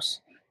into cuffs,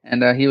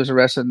 and he was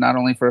arrested not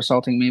only for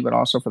assaulting me, but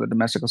also for the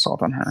domestic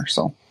assault on her.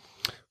 So.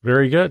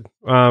 Very good.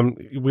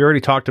 We already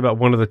talked about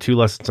one of the two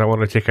lessons I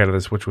wanted to take out of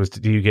this, which was,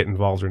 do you get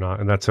involved or not?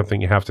 And that's something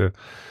you have to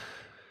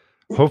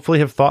hopefully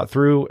have thought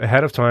through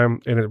ahead of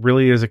time. And it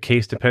really is a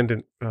case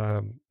dependent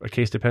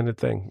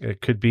thing.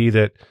 It could be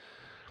that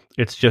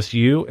it's just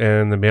you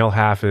and the male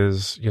half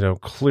is,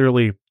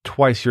 clearly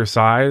twice your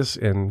size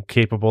and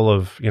capable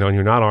of, and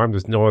you're not armed.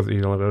 There's no other,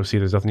 OC,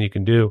 there's nothing you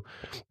can do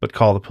but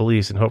call the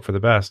police and hope for the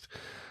best.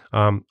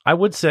 I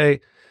would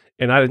say,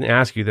 and I didn't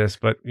ask you this,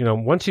 but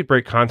once you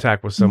break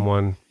contact with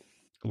someone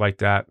like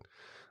that,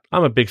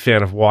 I'm a big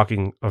fan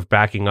of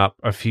backing up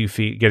a few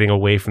feet, getting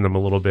away from them a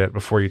little bit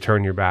before you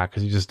turn your back,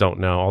 because you just don't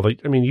know. Although,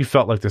 you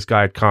felt like this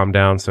guy had calmed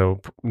down, so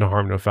no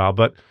harm, no foul.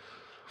 But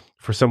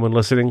for someone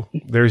listening,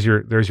 there's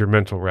your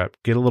mental rep.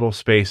 Get a little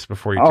space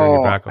before you turn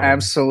your back on them.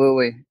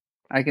 Absolutely.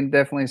 I can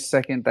definitely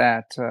second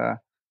that. It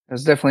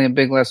was definitely a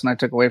big lesson I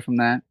took away from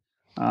that.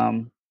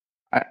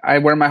 I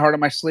wear my heart on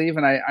my sleeve,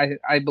 and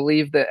I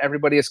believe that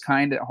everybody is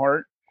kind at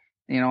heart.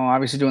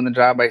 Obviously doing the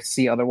job, I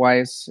see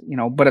otherwise,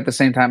 but at the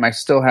same time, I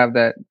still have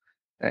that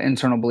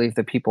internal belief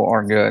that people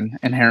are good,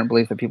 inherent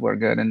belief that people are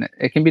good, and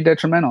it can be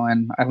detrimental.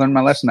 And I learned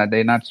my lesson that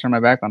day, not to turn my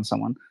back on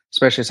someone,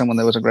 especially someone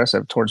that was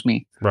aggressive towards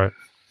me. Right.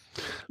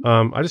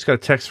 I just got a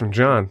text from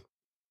John.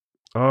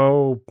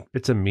 Oh,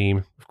 it's a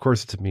meme. Of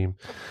course it's a meme.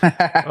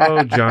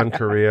 Oh, John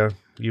Correa,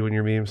 you and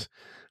your memes.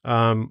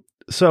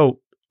 So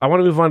I want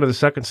to move on to the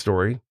second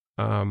story.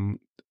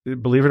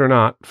 Believe it or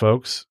not,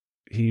 folks,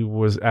 he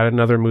was at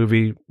another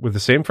movie with the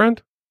same friend?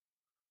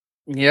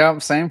 Yeah,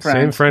 same friend.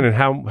 Same friend. And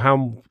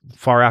how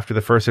far after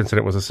the first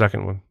incident was the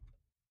second one?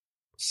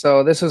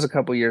 So this was a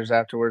couple years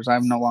afterwards.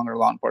 I'm no longer a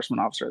law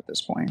enforcement officer at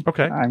this point.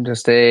 Okay. I'm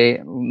just a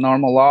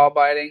normal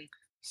law-abiding,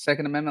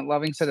 Second Amendment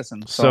loving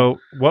citizen. So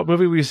what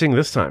movie were you seeing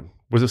this time?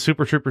 Was it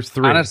Super Troopers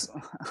 3?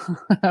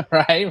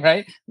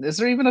 Right. Is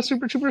there even a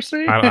Super Troopers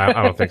 3? I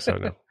don't think so,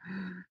 no.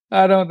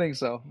 I don't think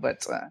so.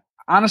 But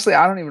honestly,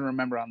 I don't even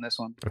remember on this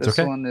one. That's this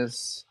okay. one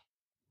is...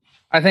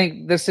 I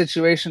think this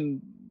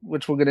situation,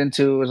 which we'll get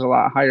into, is a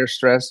lot higher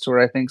stress to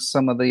where I think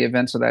some of the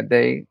events of that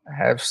day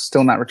have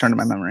still not returned to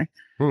my memory.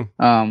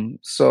 Probably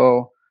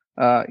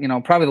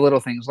the little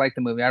things like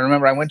the movie. I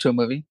remember I went to a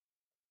movie,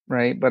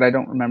 right? But I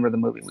don't remember the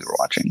movie we were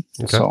watching.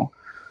 Okay. So,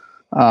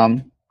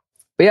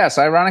 but yes,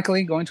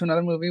 ironically, going to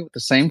another movie with the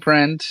same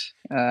friend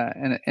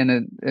in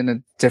a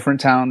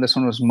different town. This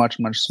one was much,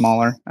 much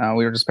smaller.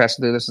 We were just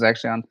passing through. This is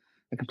actually on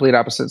the complete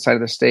opposite side of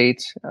the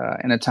state,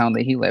 in a town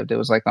that he lived. It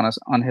was like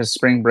on his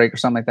spring break or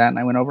something like that. And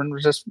I went over and we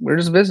were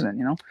just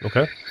visiting,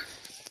 Okay.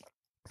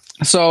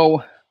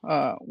 So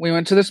we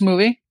went to this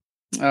movie.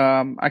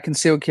 I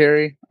conceal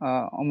carry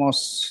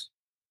almost,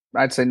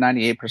 I'd say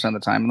 98% of the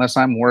time, unless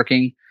I'm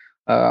working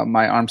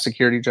my armed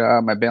security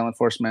job, my bail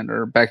enforcement,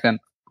 or back then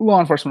law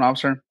enforcement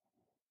officer.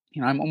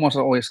 I'm almost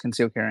always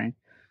conceal carrying.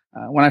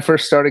 When I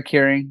first started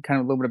carrying, kind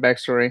of a little bit of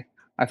backstory,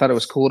 I thought it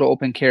was cool to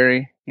open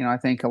carry. I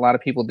think a lot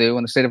of people do.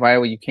 In the state of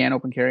Iowa, you can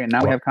open carry, and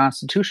now we have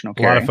constitutional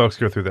carry. A lot of folks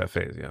go through that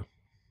phase, yeah.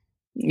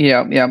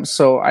 Yeah.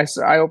 So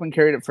I open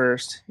carried at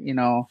first.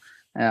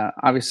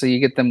 Obviously, you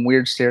get them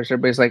weird stares.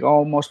 Everybody's like,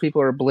 "Oh, most people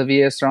are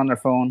oblivious. They're on their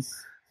phone."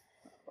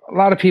 A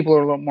lot of people are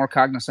a little more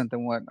cognizant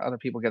than what other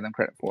people give them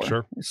credit for.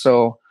 Sure.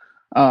 So,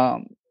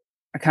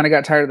 I kind of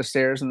got tired of the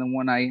stairs, and then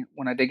when I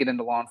did get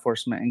into law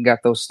enforcement and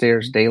got those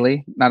stairs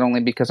daily, not only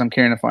because I'm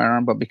carrying a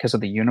firearm, but because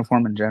of the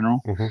uniform in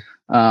general,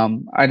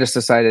 I just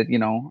decided,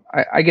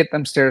 I get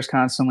them stairs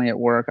constantly at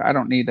work. I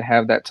don't need to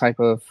have that type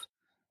of,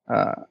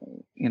 uh,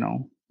 you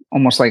know,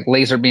 almost like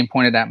laser beam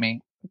pointed at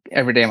me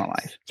every day of my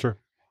life. Sure.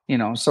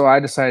 So I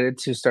decided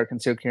to start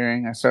concealed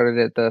carrying. I started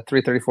at the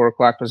 334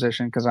 o'clock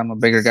position because I'm a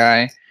bigger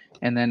guy.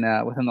 And then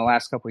within the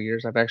last couple of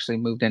years, I've actually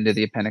moved into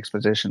the appendix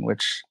position,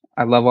 which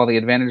I love all the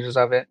advantages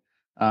of it.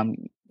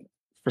 Um,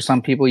 for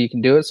some people, you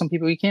can do it. Some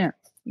people, you can't.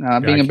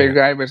 Being a bigger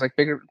guy, everybody's like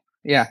bigger.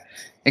 Yeah,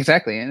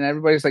 exactly. And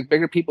everybody's like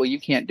bigger people. You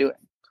can't do it.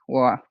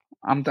 Well,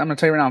 I'm going to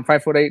tell you right now, I'm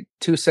 5'8",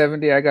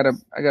 270. I got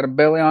a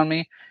belly on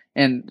me.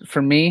 And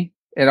for me,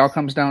 it all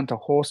comes down to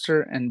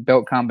holster and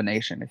belt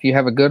combination. If you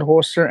have a good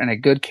holster and a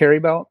good carry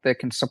belt that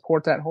can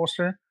support that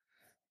holster,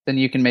 then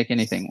you can make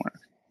anything work.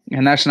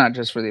 And that's not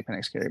just for the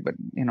appendix carry, but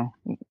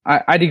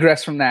I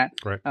digress from that.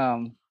 Right.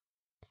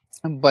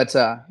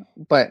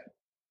 But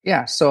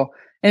yeah. So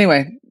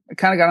anyway, I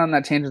kind of got on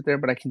that tangent there,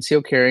 but I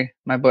conceal carry.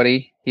 My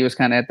buddy, he was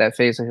kind of at that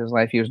phase of his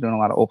life. He was doing a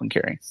lot of open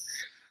carry.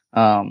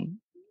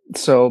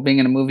 So being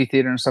in a movie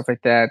theater and stuff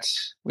like that,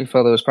 we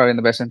felt it was probably in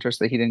the best interest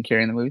that he didn't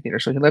carry in the movie theater.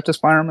 So he left his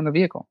firearm in the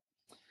vehicle.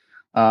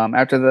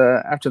 After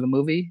the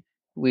movie,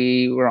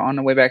 we were on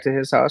the way back to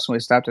his house, and we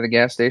stopped at a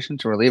gas station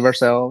to relieve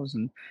ourselves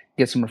and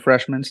get some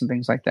refreshments and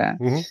things like that.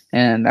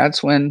 And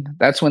that's when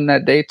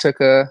that day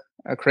took a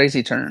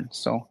crazy turn.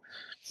 So,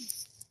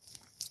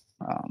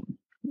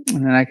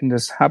 and then I can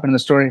just hop into the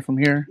story from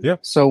here. Yeah.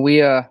 So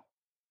we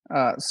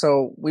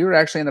were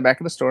actually in the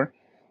back of the store,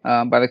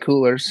 by the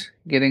coolers,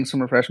 getting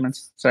some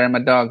refreshments. Sorry, my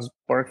dog's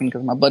barking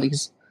because my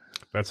buddy's.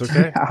 That's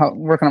okay.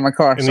 Working on my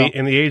car.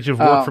 In the age of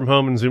work from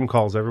home and Zoom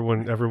calls,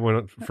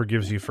 everyone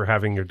forgives you for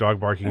having your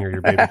dog barking or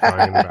your baby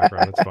crying in the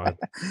background. It's fine.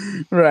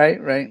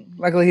 Right.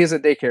 Luckily, he's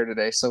at daycare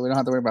today, so we don't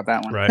have to worry about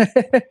that one.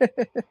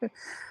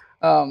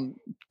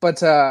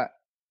 Right.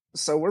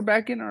 So we're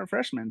back in our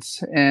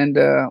refreshments, and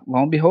lo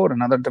and behold,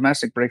 another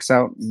domestic breaks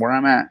out where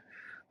I'm at.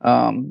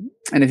 And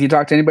if you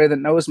talk to anybody that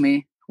knows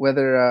me,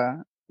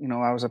 whether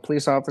I was a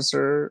police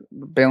officer,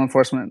 bail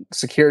enforcement,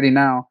 security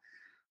now.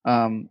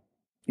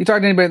 You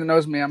talk to anybody that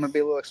knows me, I'm going to be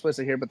a little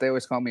explicit here, but they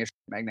always call me a shit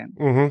magnet.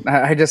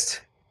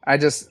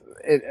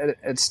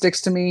 It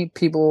sticks to me.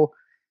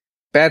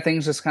 Bad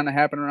things just kind of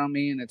happen around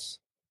me, and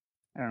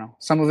I don't know.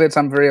 Some of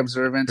I'm very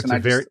observant. It's and a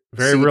very,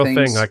 very real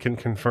thing. I can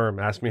confirm.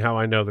 Ask me how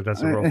I know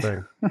that's a real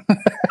thing.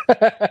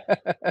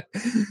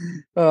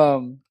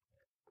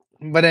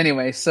 But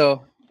anyway,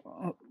 so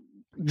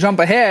jump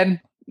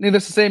ahead.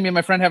 Needless to say, me and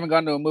my friend haven't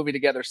gone to a movie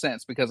together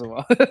since because of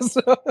all this.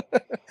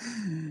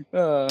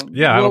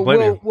 Yeah, I don't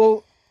blame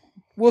you.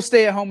 We'll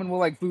stay at home and we'll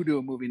like voodoo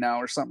a movie now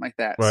or something like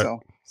that. Right.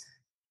 So,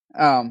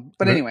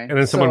 but anyway. And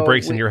then someone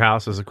breaks in your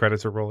house as the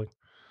credits are rolling.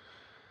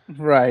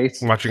 Right.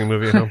 Watching a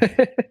movie at home.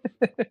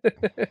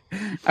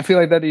 I feel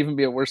like that'd even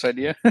be a worse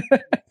idea.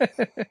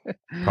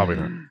 Probably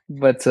not.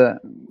 But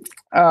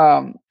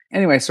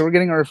anyway, so we're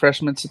getting our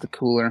refreshments at the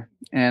cooler,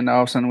 and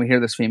all of a sudden we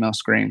hear this female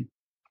scream.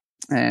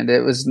 And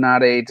it was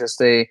not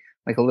just a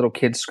little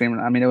kid screaming.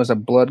 I mean, it was a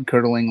blood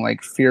curdling,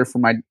 like fear for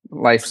my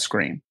life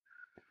scream.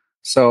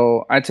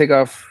 So I take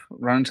off,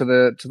 run to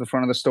the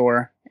front of the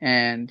store,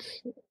 and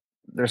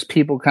there's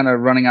people kind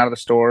of running out of the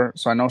store.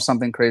 So I know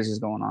something crazy is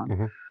going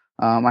on.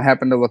 I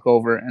happen to look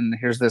over, and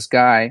here's this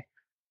guy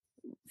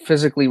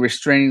physically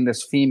restraining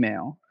this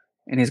female,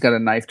 and he's got a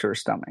knife to her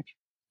stomach,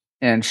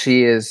 and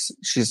she's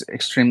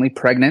extremely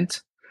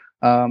pregnant,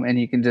 and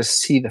you can just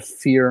see the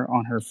fear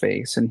on her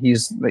face. And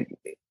he's like,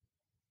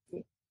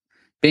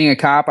 being a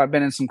cop, I've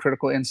been in some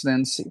critical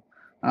incidents,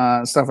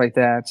 stuff like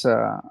that.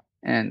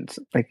 And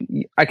like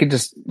you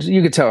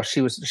could tell she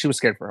was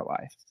scared for her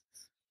life.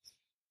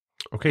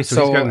 Okay,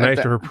 so he's got a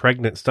knife to her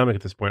pregnant stomach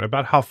at this point.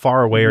 About how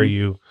far away are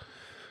you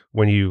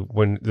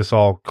when this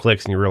all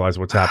clicks and you realize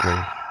what's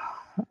happening?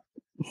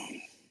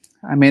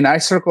 I mean, I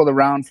circled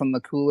around from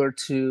the cooler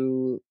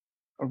to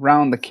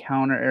around the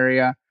counter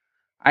area.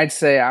 I'd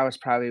say I was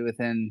probably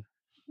within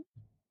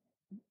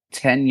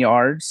 10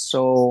 yards.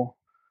 So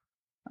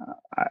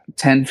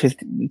 10,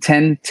 15,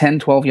 10, 10,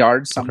 12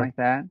 yards, something like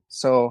that.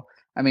 So,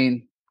 I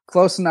mean,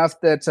 close enough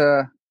that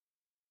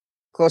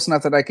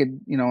I could,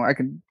 I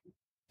could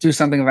do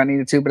something if I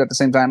needed to, but at the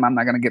same time, I'm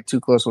not going to get too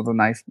close with a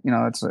knife.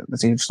 That's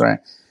a huge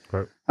threat.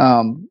 Right.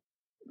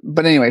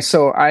 But anyway,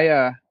 so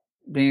I,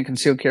 being a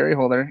concealed carry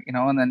holder,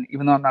 and then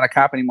even though I'm not a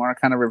cop anymore, I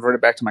kind of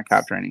reverted back to my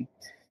cop training.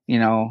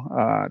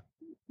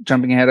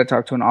 Jumping ahead, I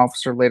talked to an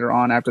officer later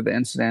on after the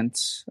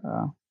incident.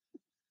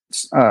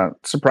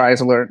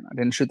 Surprise alert! I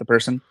didn't shoot the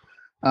person.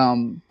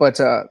 But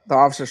the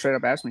officer straight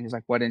up asked me, he's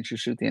like, "Why didn't you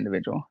shoot the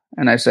individual?"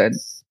 And I said,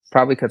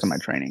 "Probably because of my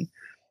training."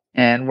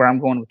 And where I'm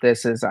going with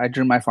this is I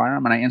drew my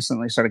firearm and I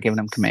instantly started giving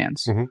him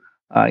commands.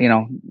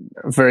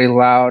 Very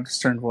loud,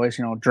 stern voice,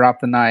 drop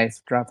the knife,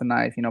 put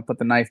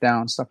the knife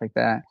down, stuff like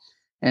that.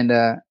 And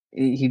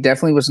he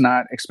definitely was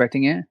not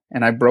expecting it.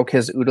 And I broke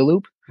his OODA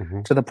loop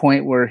to the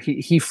point where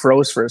he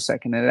froze for a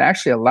second, and it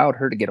actually allowed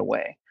her to get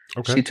away.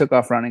 Okay. She took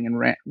off running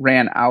and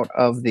ran out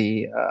of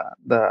the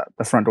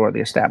front door of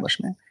the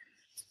establishment.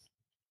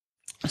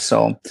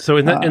 So, So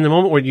in the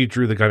moment when you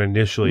drew the gun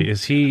initially,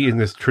 is he in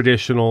this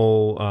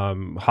traditional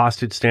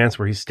hostage stance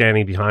where he's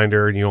standing behind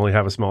her and you only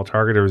have a small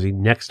target, or is he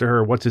next to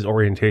her? What's his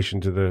orientation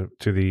to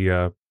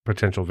the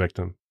potential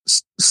victim?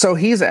 so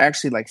he's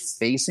actually like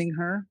facing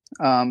her,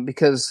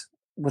 because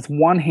with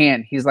one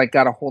hand he's like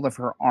got a hold of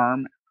her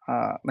arm,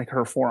 like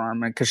her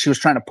forearm, because she was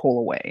trying to pull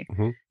away,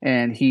 Mm-hmm.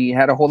 and he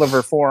had a hold of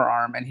her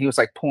forearm, and he was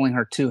like pulling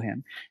her to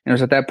him. And it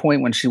was at that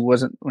point when she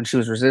was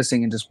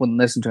resisting and just wouldn't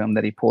listen to him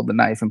that he pulled the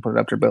knife and put it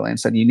up to her belly and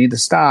said, "You need to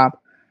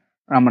stop,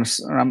 or I'm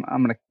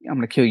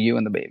gonna kill you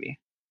and the baby."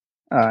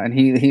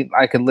 And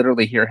I could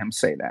literally hear him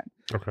say that.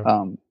 Okay.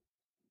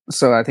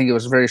 So I think it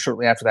was very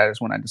shortly after that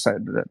is when I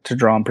decided to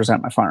draw and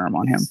present my firearm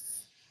on him.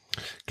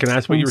 Can I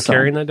ask what you were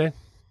carrying that day?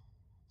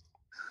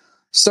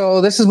 So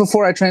this is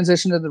before I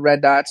transitioned to the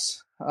red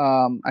dots.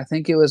 I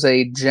think it was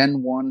a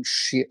Gen 1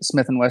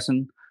 Smith &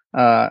 Wesson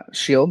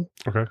Shield.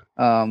 Okay.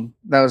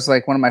 That was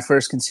like one of my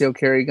first concealed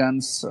carry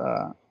guns.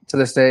 To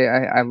this day,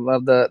 I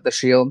love the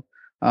Shield.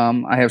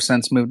 I have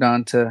since moved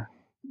on to a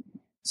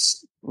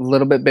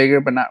little bit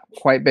bigger, but not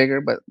quite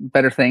bigger, but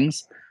better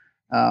things.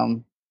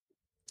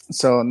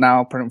 So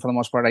now, for the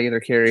most part, I either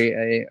carry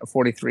a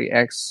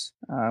 43X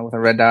with a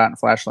red dot and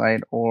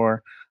flashlight,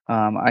 or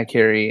I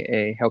carry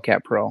a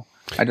Hellcat Pro.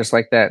 I just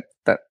like that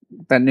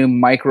new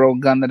micro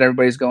gun that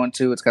everybody's going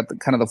to. It's got the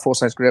kind of the full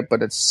size grip,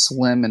 but it's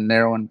slim and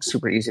narrow and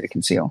super easy to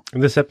conceal.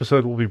 And this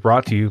episode will be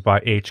brought to you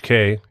by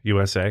HK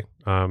USA,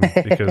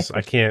 because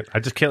I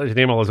just can't let you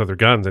name all those other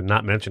guns and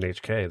not mention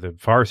HK, the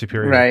far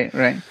superior.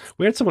 Right.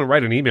 We had someone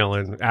write an email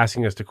in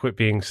asking us to quit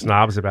being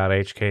snobs about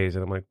HKs,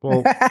 and I'm like,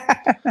 well,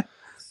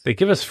 they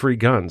give us free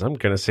guns. I'm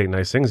going to say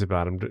nice things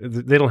about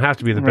them. They don't have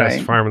to be the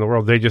best firearm in the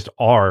world. They just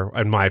are,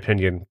 in my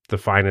opinion, the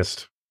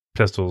finest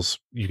pistols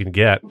you can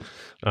get.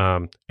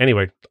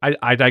 Anyway,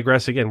 I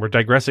digress again. We're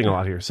digressing a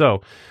lot here.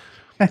 So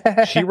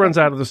she runs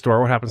out of the store.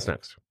 What happens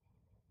next?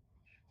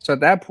 So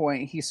at that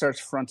point, he starts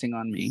fronting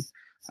on me.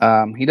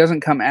 He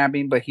doesn't come at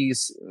me, but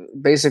he's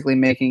basically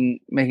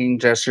making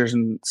gestures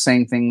and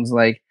saying things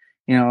like,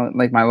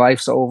 like my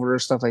life's over,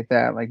 stuff like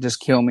that. Like,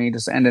 just kill me,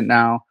 just end it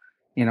now.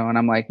 And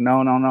I'm like,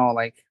 no,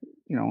 like,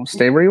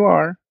 stay where you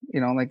are.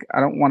 Like,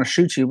 I don't want to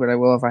shoot you, but I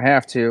will if I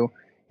have to.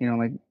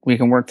 Like, we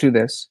can work through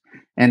this.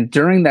 And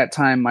during that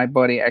time, my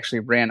buddy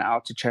actually ran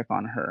out to check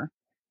on her.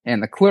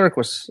 And the clerk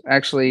was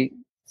actually,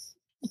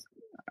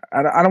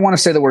 I don't want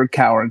to say the word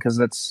coward, because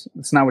that's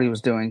not what he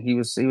was doing. He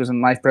was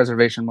in life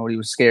preservation mode. He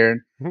was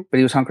scared, but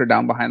he was hunkered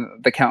down behind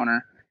the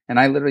counter. And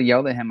I literally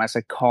yelled at him. I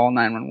said, call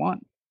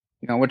 911,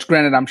 which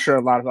granted, I'm sure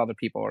a lot of other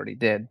people already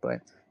did,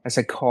 but I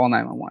said, call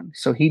 911.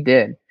 So he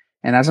did.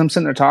 And as I'm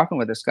sitting there talking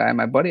with this guy,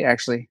 my buddy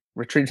actually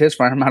retrieved his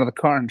firearm out of the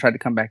car and tried to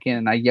come back in.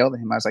 And I yelled at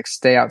him. I was like,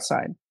 stay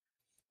outside.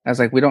 I was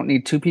like, we don't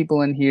need two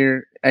people in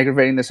here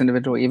aggravating this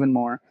individual even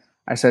more.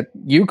 I said,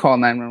 you call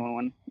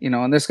 911,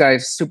 and this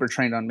guy's super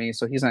trained on me,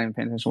 so he's not even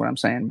paying attention to what I'm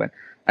saying. But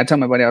I tell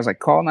my buddy, I was like,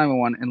 call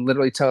 911 and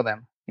literally tell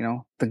them,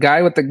 the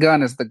guy with the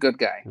gun is the good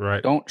guy.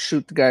 Right. Don't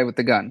shoot the guy with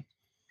the gun.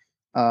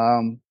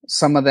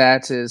 Some of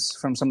that is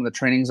from some of the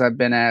trainings I've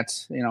been at,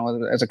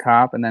 as a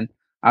cop. And then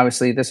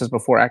obviously this is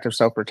before active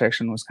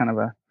self-protection was kind of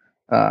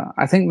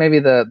I think maybe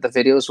the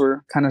videos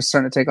were kind of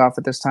starting to take off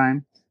at this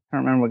time. I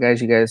don't remember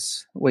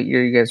what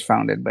year you guys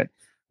founded, but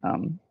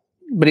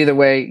either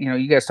way,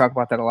 you guys talk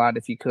about that a lot.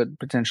 If you could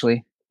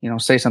potentially,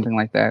 say something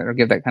like that or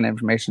give that kind of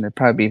information, it'd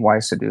probably be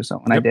wise to do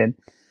so. And I did.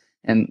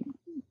 And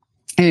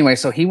anyway,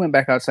 so he went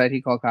back outside,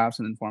 he called cops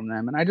and informed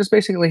them. And I just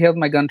basically held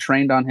my gun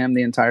trained on him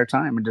the entire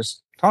time and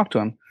just talked to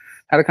him,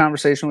 had a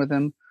conversation with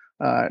him,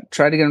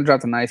 tried to get him to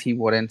drop the knife. He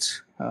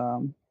wouldn't.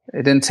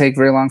 It didn't take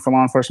very long for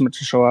law enforcement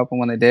to show up.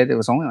 And when they did, it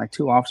was only like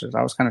 2 officers.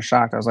 I was kind of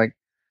shocked. I was like,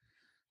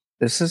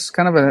 this is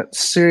kind of a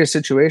serious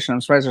situation.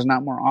 I'm surprised there's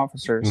not more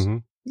officers.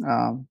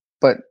 Mm-hmm.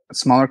 But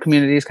smaller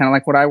communities, kind of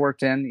like what I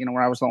worked in,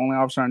 where I was the only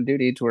officer on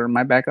duty, to where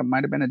my backup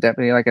might have been a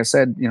deputy, like I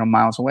said,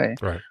 miles away,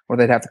 right, or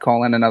they'd have to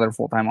call in another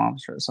full-time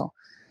officer. So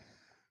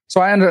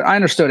I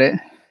understood it.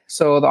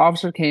 So the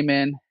officer came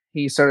in,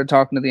 he started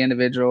talking to the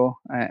individual.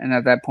 And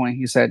at that point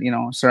he said,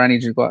 sir, I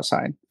need you to go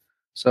outside.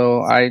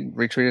 So I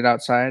retreated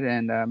outside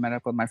and met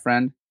up with my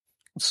friend.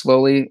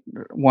 Slowly,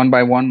 one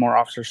by one, more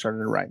officers started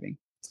arriving.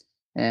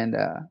 And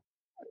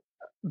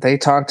they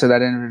talked to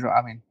that individual.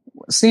 I mean,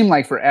 it seemed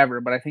like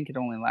forever, but I think it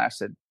only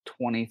lasted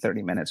 20,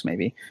 30 minutes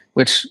maybe,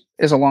 which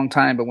is a long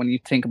time. But when you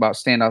think about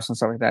standoffs and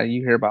stuff like that,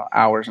 you hear about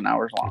hours and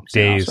hours long.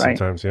 Days right?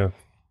 Sometimes, yeah.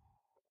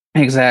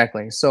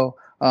 Exactly. So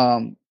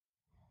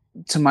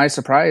to my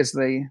surprise,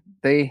 they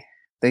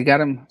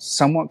got him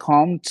somewhat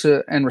calm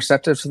and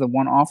receptive to the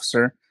one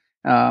officer,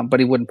 but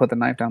he wouldn't put the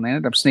knife down. They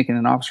ended up sneaking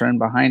an officer in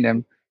behind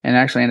him and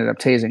actually ended up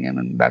tasing him,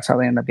 and that's how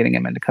they ended up getting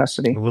him into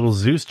custody. A little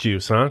Zeus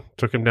juice, huh?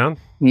 Took him down?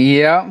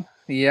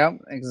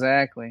 Yep,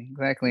 exactly.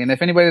 And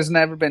if anybody's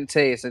never been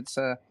tased, it's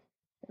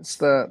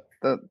the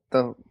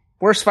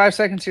worst 5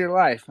 seconds of your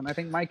life, and I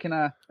think Mike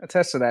can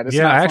attest to that. It's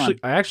Yeah, not fun.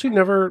 I actually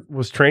never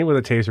was trained with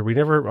a taser. We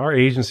never, our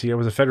agency, it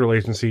was a federal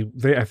agency.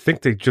 I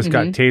think they just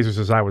got Hmm. tasers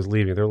as I was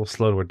leaving. They're a little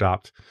slow to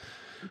adopt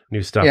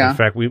new stuff. In Yeah.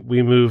 fact,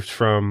 we moved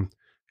from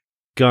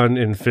gun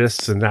and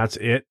fists and that's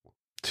it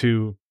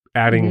to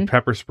adding Hmm.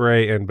 pepper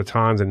spray and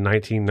batons in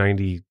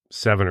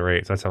 1997 or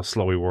 8. So that's how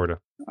slow we were to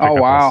Oh pick up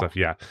on wow. stuff.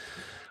 Yeah.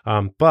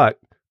 But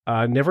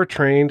never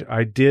trained.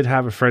 I did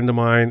have a friend of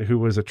mine who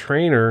was a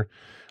trainer,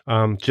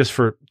 just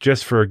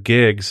for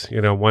gigs.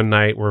 You know, one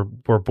night we're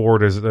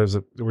bored as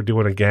we're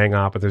doing a gang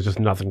op, but there's just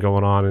nothing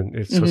going on, and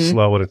it's so Hmm.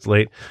 slow and it's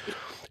late.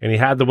 And he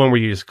had the one where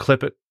you just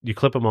you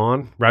clip them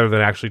on rather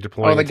than actually Oh,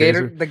 deploying a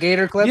taser. the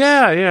gator clips.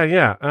 Yeah, yeah,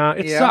 yeah.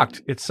 It Yeah.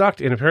 sucked. It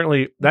sucked, and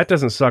apparently that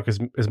doesn't suck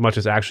as much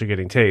as actually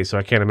getting tased. So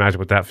I can't imagine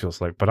what that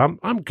feels like. But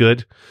I'm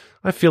good.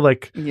 I feel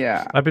like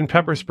Yeah. I've been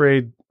pepper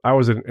sprayed. I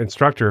was an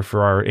instructor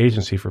for our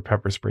agency for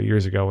pepper spray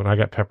years ago, and I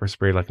got pepper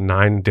sprayed like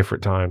 9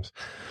 different times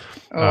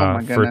Oh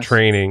my for goodness.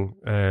 training.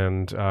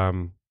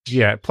 And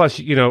yeah, plus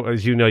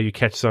as you know, you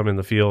catch some in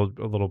the field.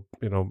 A little,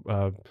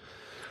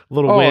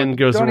 little Oh, wind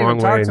goes the don't even wrong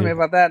way, talk and to me you,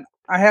 about that.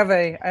 I have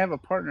a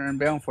partner in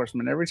bail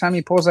enforcement. Every time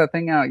he pulls that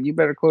thing out, you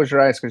better close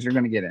your eyes because you're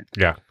going to get it.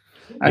 yeah,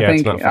 I yeah,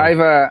 it's think not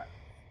fun.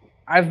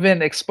 I've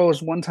been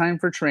exposed one time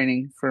for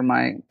training for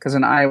because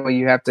in Iowa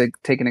you have to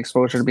take an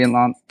exposure to be in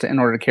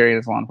order to carry it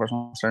as a law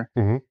enforcement officer.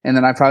 Hmm. And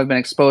then I've probably been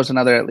exposed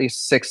another at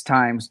least 6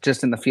 times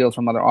just in the field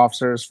from other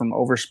officers, from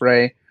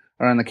overspray,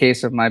 or in the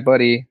case of my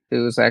buddy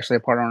who's actually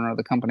a part owner of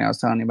the company I was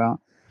telling you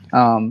about.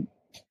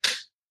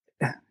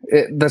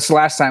 That's the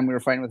last time we were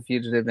fighting with a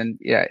fugitive, and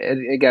yeah,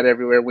 it got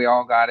everywhere. We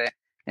all got it,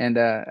 and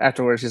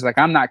afterwards he's like,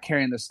 "I'm not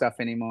carrying this stuff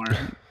anymore."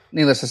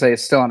 Needless to say,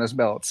 it's still on his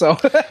belt. So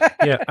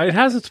Yeah, it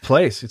has its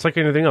place. It's like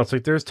anything else.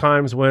 Like there's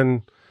times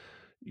when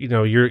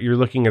you're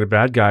looking at a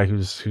bad guy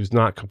who's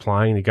not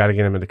complying. You got to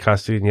get him into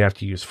custody, and you have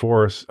to use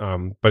force.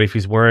 But if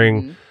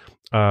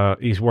Mhm.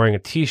 he's wearing a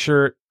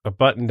t-shirt, a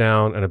button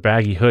down, and a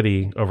baggy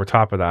hoodie over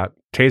top of that,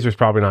 taser's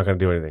probably not going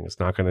to do anything. It's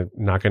not going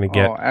to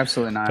get Oh,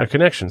 absolutely a not.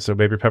 connection. So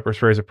maybe pepper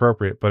spray is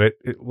appropriate, but it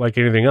like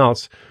anything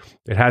else,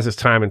 it has its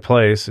time and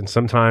place. And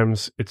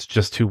sometimes it's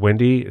just too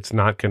windy. It's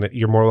not going to.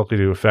 You're more likely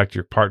to affect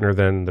your partner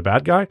than the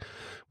bad guy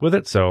with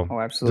it. So Oh,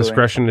 absolutely.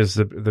 discretion is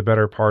the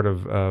better part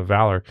of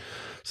valor.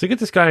 So you get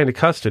this guy into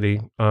custody.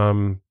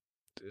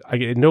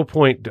 At no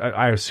point,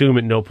 I assume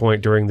at no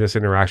point during this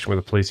interaction with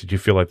the police did you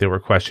feel like they were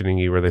questioning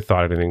you or they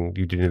thought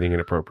you did anything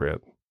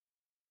inappropriate.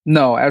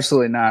 No,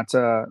 absolutely not.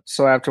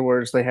 So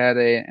afterwards, they had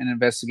an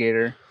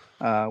investigator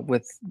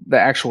with the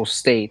actual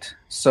state.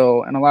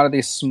 So in a lot of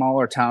these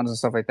smaller towns and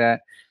stuff like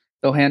that,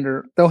 they'll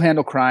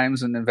handle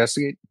crimes and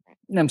investigate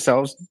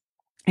themselves.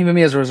 Even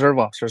me as a reserve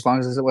officer, as long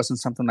as it wasn't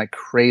something like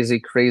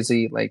crazy,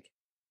 like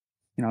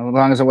as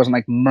long as it wasn't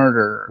like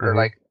murder or Hmm.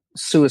 like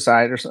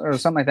suicide or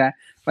something like that.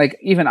 Like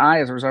even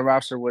I, as a reserve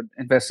officer, would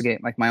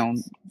investigate like my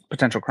own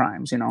potential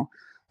crimes.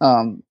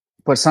 Um,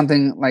 but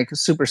something like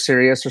super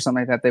serious or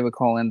something like that, they would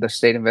call in the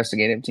state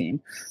investigative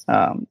team.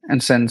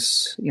 And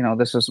since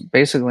this was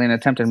basically an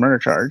attempted murder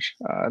charge,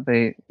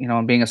 they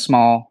being a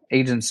small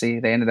agency,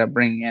 they ended up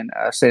bringing in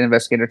a state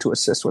investigator to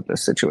assist with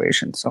this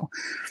situation. So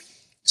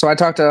I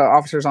talked to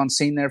officers on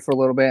scene there for a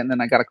little bit, and then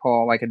I got a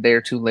call like a day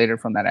or two later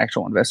from that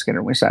actual investigator.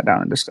 And we sat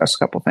down and discussed a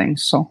couple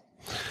things. So,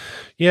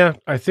 Yeah,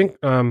 I think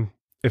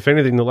if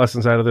anything, the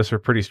lessons out of this are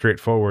pretty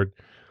straightforward.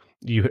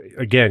 You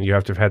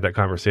have to have had that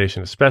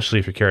conversation, especially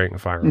if you're carrying a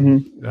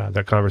firearm. mhm.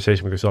 That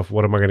conversation with yourself: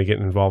 what am I going to get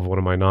involved? What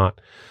am I not?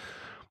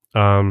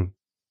 Um,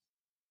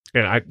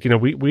 and I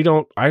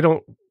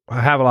don't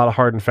have a lot of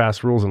hard and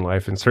fast rules in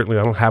life, and certainly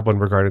I don't have one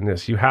regarding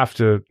this. You have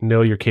to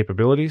know your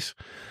capabilities,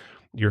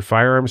 your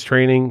firearms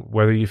training,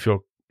 whether you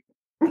feel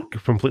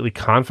completely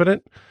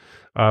confident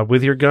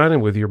with your gun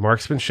and with your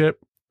marksmanship,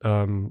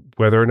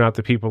 whether or not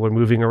the people are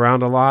moving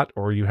around a lot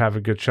or you have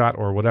a good shot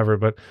or whatever.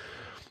 But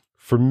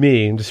for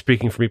me, and just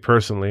speaking for me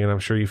personally, and I'm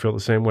sure you feel the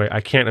same way,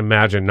 I can't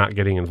imagine not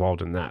getting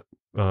involved in that.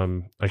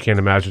 I can't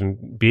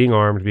imagine being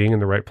armed, being in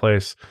the right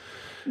place,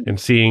 and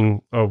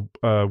seeing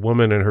a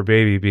woman and her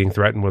baby being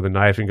threatened with a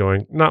knife and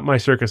going, "Not my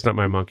circus, not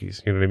my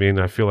monkeys." You know what I mean?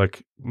 I feel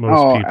like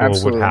most Oh, people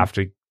would absolutely.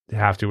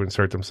 have to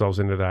insert themselves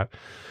into that,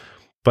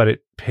 but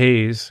it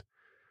pays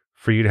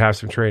for you to have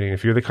some training.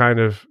 If you're the kind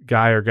of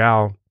guy or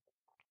gal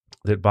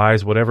that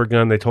buys whatever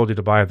gun they told you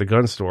to buy at the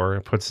gun store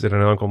and puts it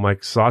in an Uncle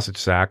Mike's sausage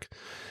sack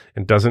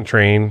and doesn't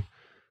train,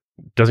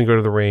 doesn't go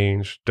to the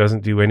range,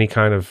 doesn't do any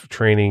kind of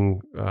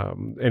training,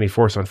 any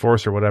force on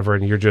force or whatever,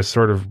 and you're just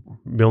sort of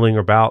milling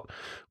about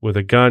with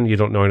a gun you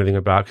don't know anything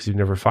about because you've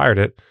never fired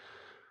it,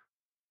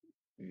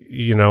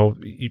 you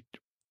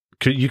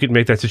could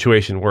make that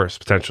situation worse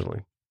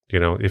potentially.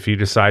 If you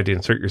decide to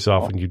insert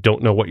yourself Oh, and you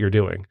don't know what you're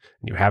doing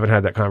and you haven't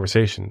had that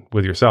conversation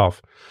with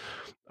yourself,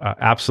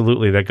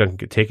 absolutely that gun can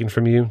get taken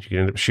from you. You can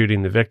end up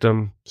shooting the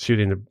victim,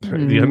 shooting the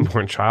mhm.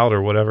 unborn child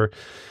or whatever.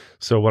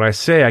 So when I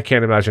say I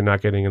can't imagine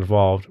not getting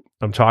involved,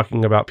 I'm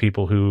talking about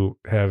people who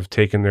have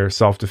taken their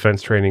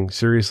self-defense training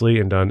seriously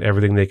and done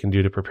everything they can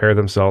do to prepare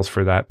themselves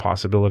for that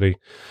possibility.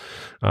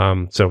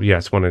 So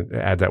yes, want to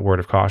add that word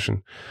of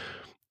caution.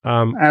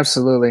 Um,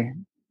 Absolutely.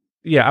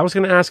 Yeah, I was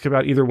going to ask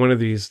about either one of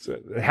these.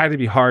 It had to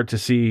be hard to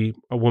see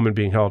a woman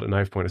being held at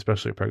knife point,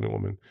 especially a pregnant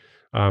woman.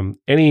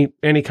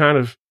 Any kind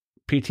of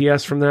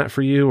PTS from that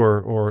for you,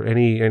 or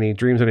any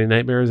dreams, any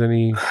nightmares,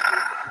 any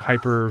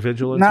hyper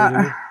vigilance Not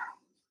within you?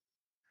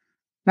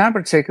 not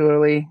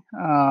particularly.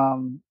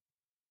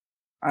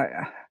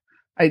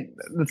 I I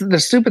the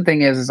stupid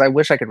thing is I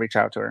wish I could reach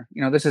out to her.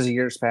 This is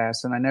years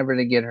past, and I never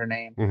did get her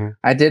name. Mm-hmm.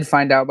 I did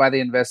find out by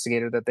the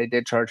investigator that they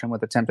did charge him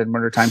with attempted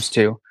murder times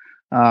two,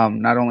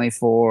 not only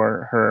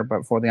for her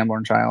but for the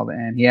unborn child.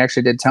 And he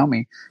actually did tell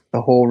me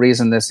the whole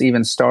reason this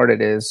even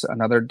started is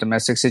another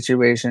domestic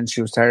situation.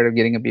 She was tired of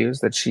getting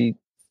abused, that she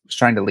was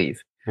trying to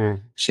leave.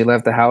 Mm. She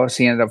left the house.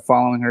 He ended up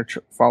followed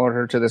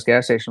her to this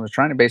gas station, was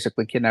trying to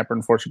basically kidnap her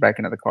and force her back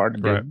into the car to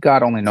do Right.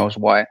 God only knows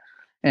what.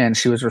 And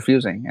she was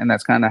refusing. And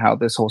that's kind of how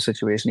this whole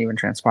situation even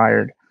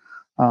transpired.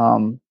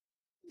 Um,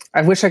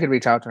 I wish I could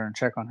reach out to her and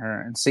check on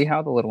her and see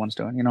how the little one's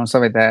doing, and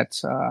stuff like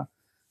that.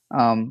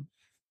 Um,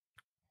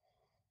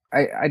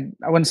 I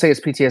wouldn't say it's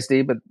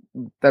PTSD, but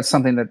that's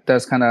something that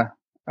does kind of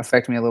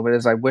affect me a little bit.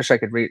 Is I wish I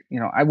could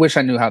I wish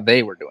I knew how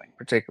they were doing,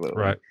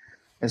 particularly. Right.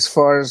 As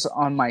far as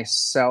on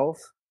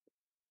myself,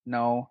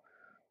 no.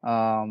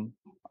 Um,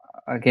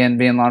 Again,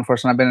 being law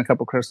enforcement, I've been in a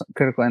couple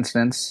critical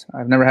incidents.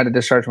 I've never had to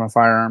discharge my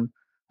firearm.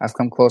 I've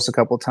come close a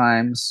couple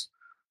times.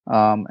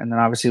 And then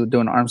obviously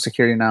doing armed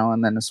security now,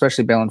 and then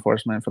especially bail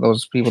enforcement. For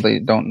those people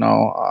that don't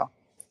know,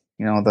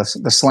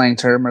 the slang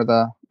term or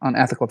the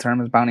unethical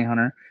term is bounty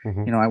hunter.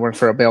 Mm-hmm. I work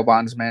for a bail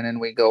bondsman,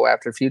 and we go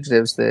after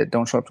fugitives that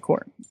don't show up to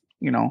court.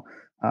 They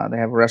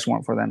have arrest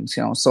warrant for them.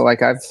 So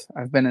like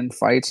I've been in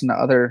fights and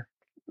other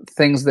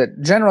things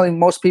that generally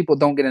most people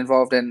don't get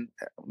involved in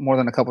more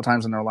than a couple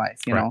times in their life.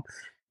 Right.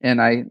 And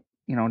I,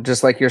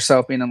 just like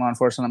yourself being in law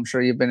enforcement, I'm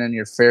sure you've been in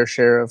your fair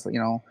share of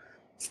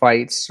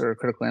fights or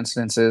critical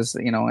incidences.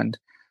 And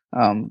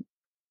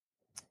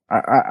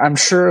I'm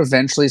sure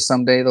eventually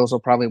someday those will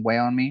probably weigh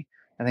on me.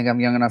 I think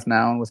I'm young enough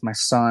now, and with my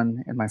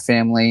son and my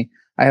family,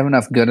 I have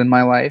enough good in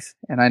my life,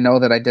 and I know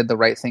that I did the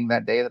right thing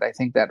that day, that I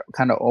think that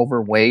kind of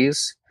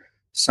overweighs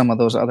some of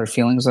those other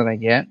feelings that I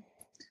get.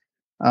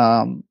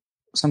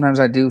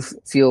 Sometimes I do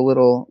feel a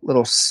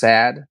little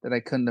sad that I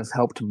couldn't have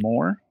helped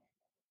more,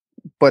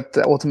 but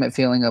the ultimate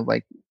feeling of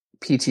like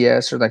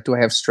PTS or like, do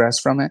I have stress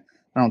from it?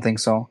 I don't think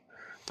so.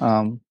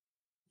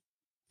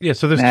 Yeah,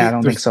 so I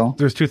don't think so.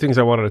 There's two things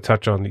I wanted to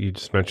touch on that you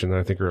just mentioned that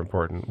I think are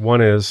important.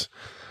 One is,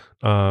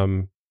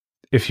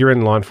 if you're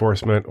in law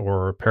enforcement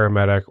or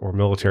paramedic or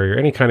military or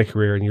any kind of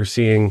career and you're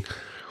seeing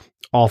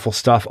awful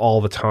stuff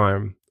all the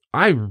time,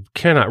 I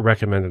cannot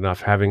recommend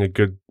enough having a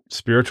good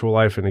spiritual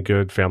life and a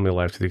good family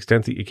life to the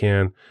extent that you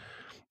can.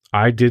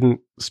 I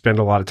didn't spend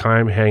a lot of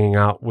time hanging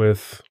out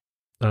with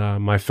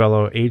my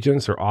fellow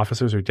agents or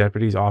officers or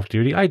deputies off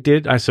duty.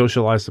 I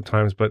socialized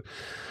sometimes, but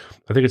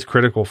I think it's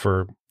critical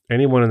for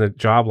anyone in a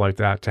job like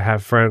that to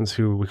have friends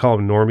who, we call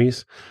them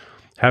normies,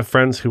 have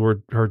friends who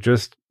are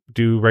just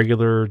do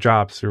regular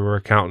jobs, who are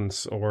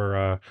accountants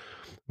or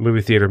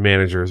movie theater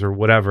managers or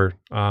whatever,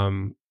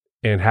 and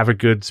have a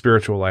good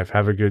spiritual life,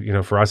 have a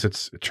good, for us,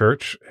 it's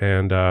church.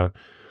 And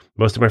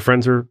most of my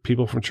friends are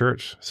people from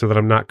church, so that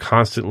I'm not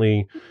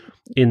constantly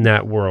in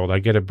that world. I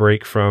get a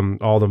break from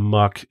all the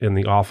muck and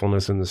the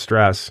awfulness and the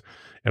stress,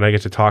 and I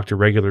get to talk to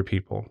regular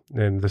people.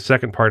 And the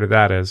second part of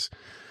that is,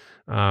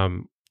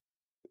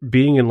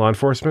 being in law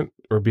enforcement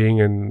or being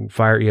in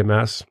fire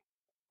EMS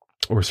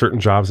or certain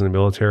jobs in the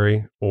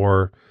military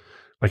or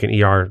like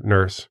an ER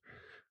nurse.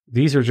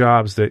 These are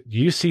jobs that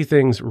you see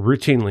things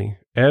routinely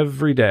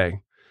every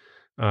day,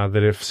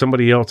 that if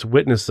somebody else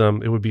witnessed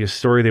them, it would be a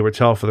story they would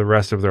tell for the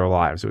rest of their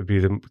lives. It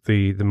would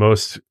be the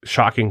most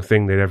shocking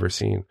thing they'd ever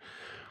seen.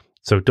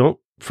 So don't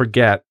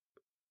forget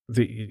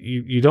that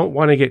you don't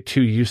want to get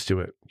too used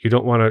to it. You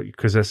don't want to,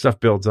 because that stuff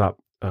builds up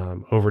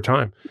over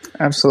time.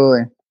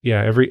 Absolutely.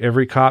 Yeah,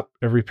 every cop,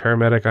 every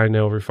paramedic I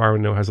know, every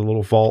fireman I know has a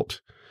little vault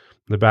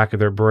in the back of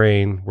their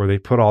brain where they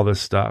put all this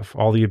stuff,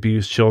 all the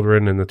abused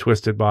children and the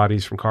twisted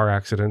bodies from car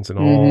accidents and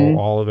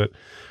all of it,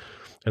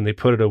 and they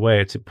put it away.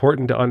 It's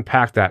important to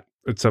unpack that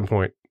at some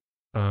point.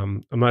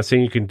 I'm not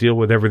saying you can deal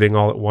with everything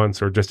all at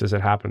once or just as it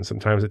happens.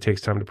 Sometimes it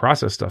takes time to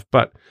process stuff,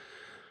 but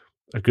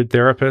a good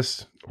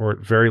therapist, or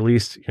at very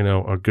least,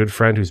 a good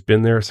friend who's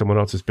been there, someone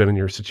else who's been in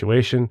your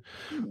situation,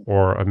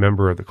 or a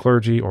member of the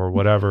clergy or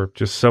whatever,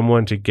 just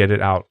someone to get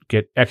it out,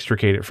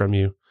 extricate it from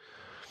you.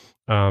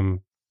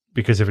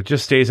 Because if it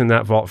just stays in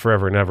that vault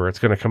forever and ever, it's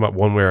going to come up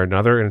one way or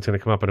another, and it's going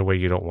to come up in a way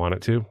you don't want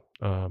it to.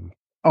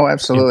 Oh,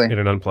 absolutely. In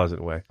an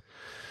unpleasant way.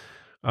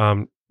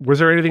 Was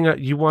there anything that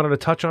you wanted to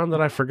touch on that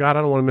I forgot?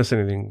 I don't want to miss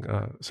anything,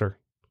 sir.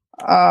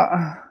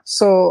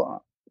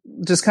 So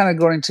just kind of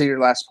going to your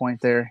last point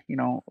there,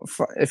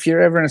 if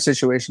you're ever in a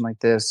situation like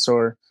this,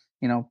 or,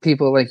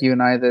 people like you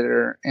and I that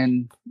are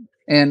in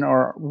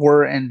or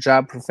were in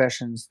job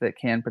professions that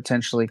can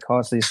potentially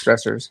cause these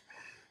stressors.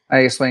 I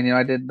explained,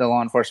 I did the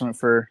law enforcement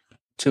for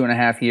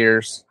 2.5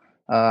 years.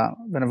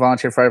 Been a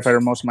volunteer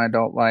firefighter most of my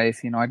adult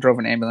life. I drove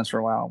an ambulance for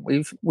a while.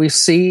 We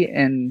see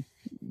and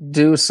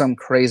do some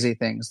crazy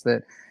things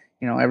that,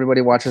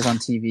 everybody watches on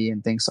TV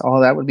and thinks,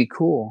 oh, that would be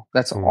cool.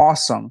 That's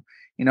awesome.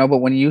 But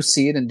when you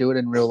see it and do it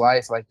in real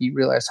life, like, you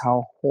realize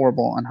how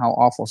horrible and how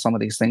awful some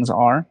of these things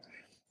are.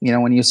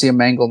 When you see a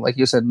mangled, like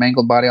you said,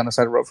 mangled body on the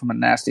side of the road from a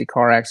nasty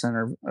car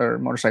accident or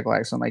motorcycle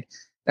accident, like,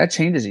 that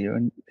changes you.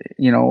 And,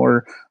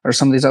 or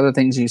some of these other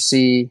things you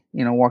see,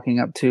 walking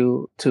up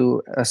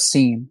to a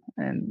scene,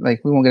 and,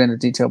 like, we won't get into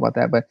detail about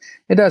that, but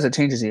it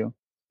changes you.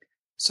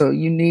 So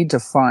you need to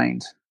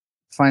find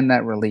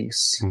that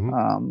release.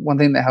 One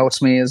thing that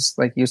helps me is,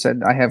 like you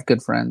said, I have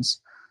good friends.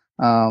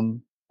 I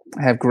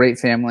have great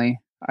family.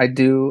 I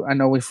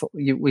know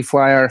we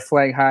fly our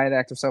flag high, the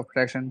act of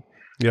self-protection.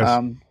 Yes.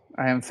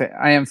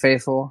 I am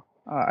faithful.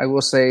 I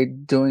will say,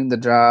 doing the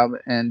job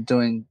and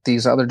doing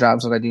these other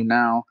jobs that I do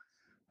now,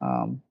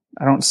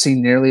 I don't see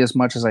nearly as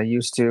much as I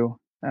used to.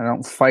 I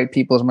don't fight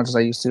people as much as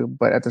I used to,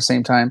 but at the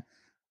same time,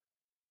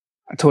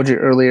 I told you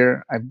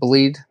earlier, I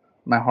bleed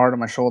my heart on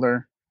my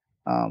shoulder.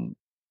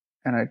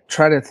 And I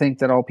try to think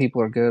that all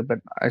people are good, but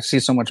I see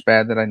so much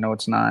bad that I know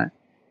it's not.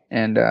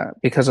 And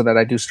because of that,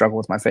 I do struggle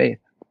with my faith.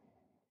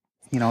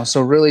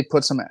 So really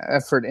put some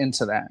effort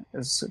into that.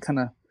 It's kind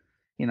of,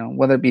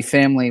 whether it be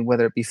family,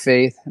 whether it be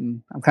faith,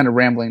 and I'm kind of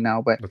rambling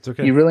now, but that's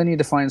okay. You really need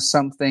to find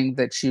something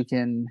that you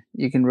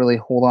can really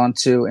hold on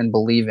to and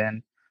believe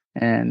in.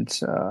 And,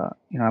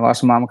 I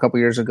lost my mom a couple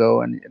years ago,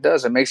 and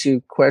it makes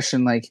you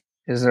question, like,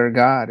 is there a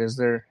God? Is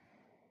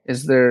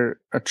there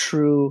a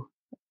true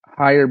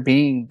higher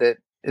being that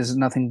is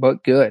nothing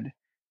but good?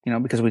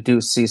 Because we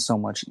do see so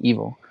much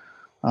evil.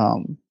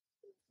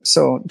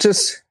 So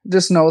just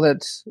know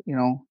that,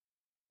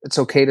 it's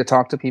okay to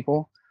talk to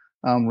people.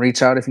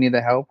 Reach out if you need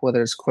the help,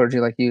 whether it's clergy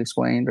like you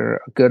explained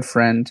or a good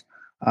friend.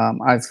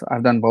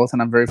 I've done both,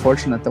 and I'm very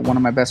fortunate that one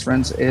of my best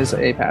friends is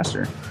a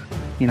pastor,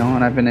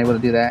 and I've been able to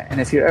do that. And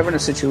if you're ever in a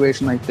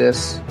situation like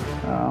this,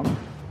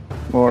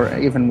 or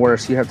even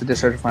worse, you have to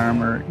discharge a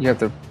firearm, or you have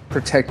to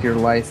protect your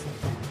life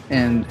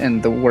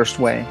in the worst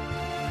way,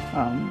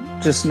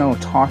 just know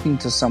talking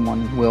to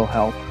someone will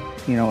help.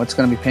 It's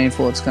going to be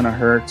painful, it's going to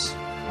hurt,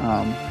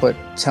 but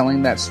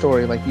telling that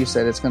story, like you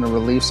said, it's going to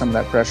relieve some of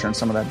that pressure and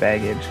some of that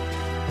baggage.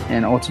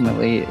 And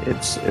ultimately,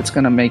 it's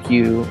going to make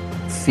you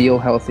feel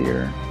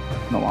healthier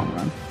in the long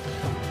run.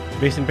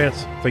 Mason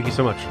Bantz, thank you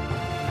so much.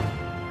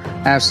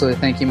 Absolutely.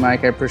 Thank you,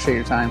 Mike. I appreciate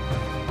your time.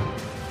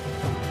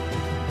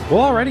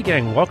 Well, alrighty,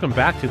 gang. Welcome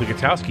back to the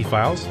Gutowski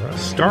Files,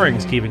 starring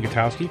Stephen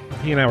Gutowski.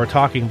 He and I were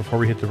talking before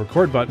we hit the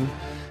record button,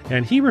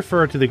 and he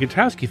referred to the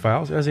Gutowski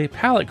Files as a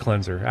palate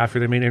cleanser after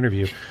the main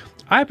interview.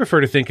 I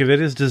prefer to think of it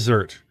as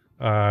dessert.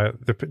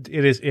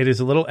 It is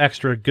a little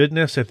extra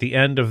goodness at the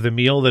end of the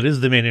meal that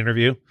is the main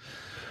interview.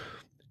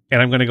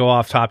 And I'm going to go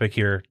off topic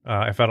here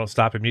if I don't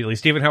stop immediately.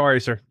 Stephen, how are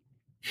you, sir?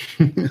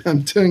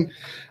 I'm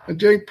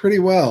doing pretty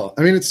well.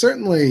 I mean, it's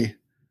certainly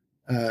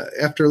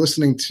after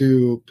listening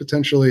to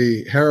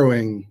potentially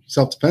harrowing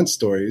self-defense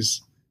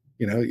stories,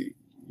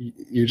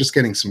 you're just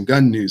getting some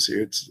gun news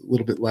here. It's a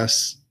little bit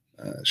less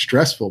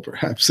stressful,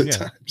 perhaps at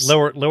times.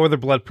 Lower the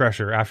blood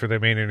pressure after the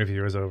main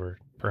interview is over,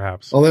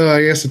 perhaps. Although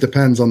I guess it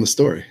depends on the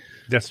story.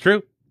 That's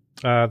true.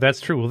 That's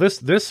true. Well,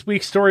 this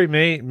week's story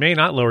may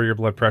not lower your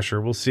blood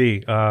pressure. We'll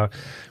see.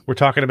 We're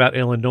talking about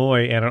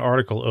Illinois and an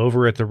article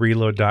over at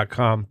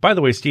thereload.com. By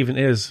the way, Stephen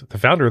is the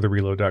founder of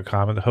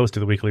thereload.com and the host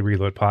of the Weekly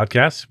Reload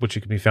podcast, which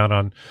you can be found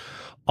on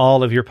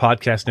all of your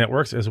podcast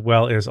networks, as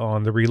well as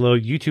on the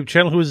Reload YouTube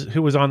channel.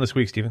 Who was on this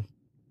week, Stephen?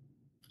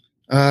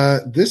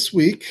 This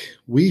week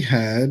we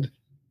had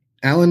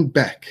Alan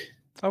Beck.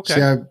 Okay.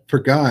 See, I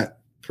forgot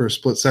for a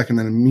split second,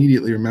 then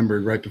immediately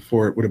remembered right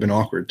before it would have been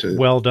awkward to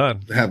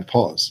have a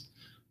pause.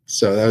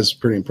 So that was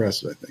pretty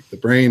impressive, I think. The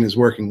brain is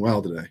working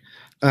well today.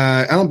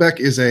 Alan Beck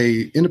is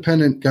a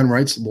independent gun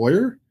rights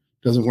lawyer,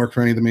 doesn't work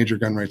for any of the major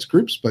gun rights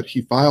groups, but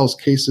he files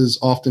cases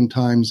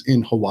oftentimes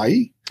in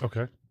Hawaii,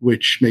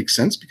 which makes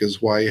sense because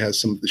Hawaii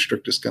has some of the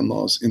strictest gun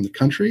laws in the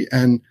country.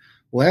 And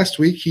last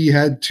week he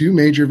had two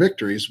major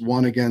victories,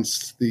 one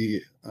against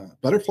the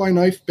butterfly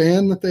knife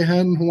ban that they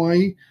had in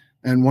Hawaii,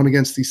 and one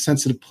against the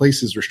sensitive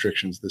places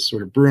restrictions, this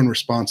sort of Bruin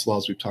response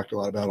laws we've talked a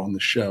lot about on the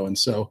show. And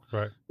so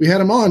we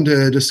had him on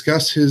to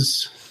discuss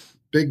his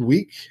big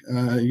week.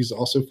 He's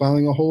also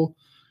filing a whole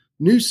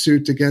new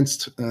suit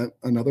against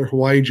another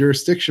Hawaii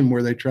jurisdiction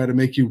where they try to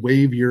make you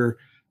waive your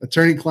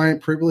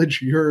attorney-client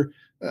privilege, your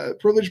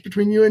privilege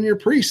between you and your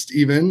priest,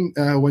 even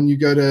when you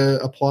go to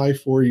apply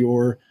for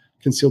your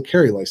concealed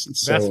carry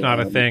license. That's not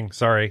a thing.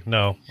 Sorry.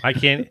 No, I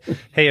can't.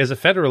 Hey, as a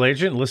federal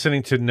agent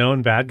listening to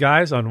known bad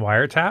guys on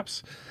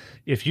wiretaps,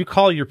 if you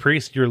call your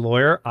priest your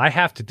lawyer, I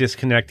have to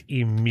disconnect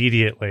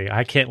immediately.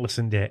 I can't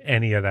listen to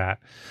any of that.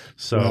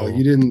 So well,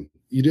 you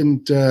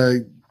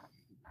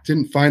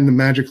didn't find the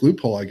magic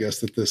loophole, I guess,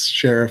 that this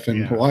sheriff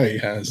in Hawaii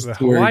has,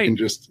 where you can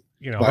just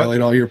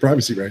violate all your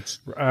privacy rights.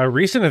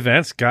 Recent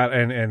events got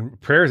and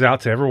prayers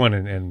out to everyone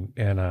in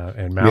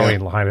Maui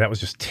and Lahaina. That was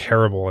just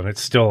terrible, and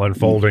it's still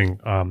unfolding.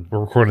 We're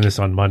recording this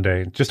on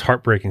Monday. Just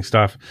heartbreaking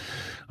stuff.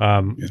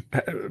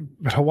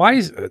 But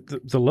Hawaii's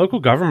the local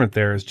government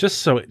there is just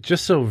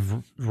so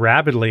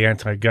rabidly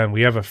anti-gun.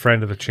 We have a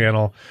friend of the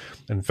channel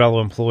and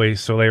fellow employee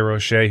Soleil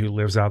Roche who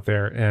lives out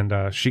there,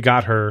 and she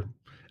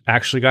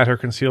actually got her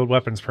concealed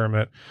weapons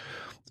permit.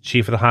 The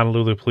chief of the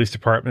Honolulu Police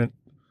Department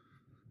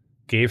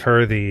gave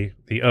her the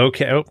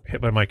okay. Oh,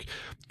 hit my mic.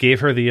 Gave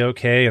her the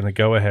okay and the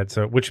go ahead.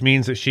 So, which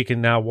means that she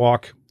can now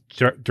walk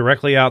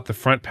directly out the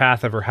front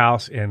path of her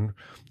house and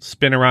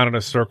spin around in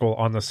a circle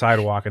on the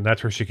sidewalk, and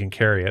that's where she can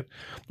carry it.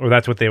 Or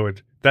that's what they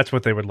would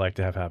like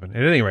to have happen.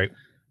 At any rate,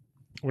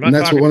 and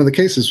that's what one of the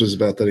cases was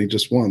about that he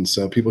just won.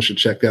 So people should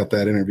check out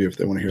that interview if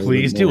they want to hear.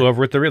 Please do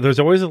over at there's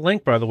always a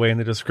link, by the way, in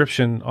the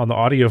description on the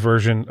audio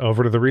version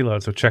over to the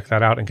Reload. So check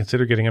that out and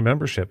consider getting a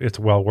membership. It's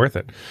well worth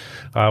it.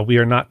 We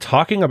are not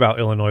talking about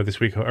Illinois this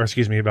week, or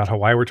excuse me, about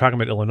Hawaii. We're talking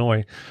about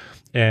Illinois,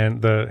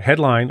 and the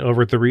headline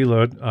over at the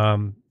Reload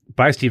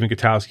by Stephen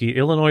Gutowski: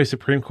 Illinois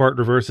Supreme Court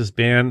reverses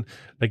ban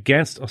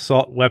against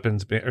assault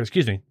weapons ban.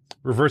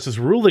 Reverses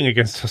ruling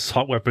against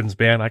assault weapons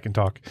ban. I can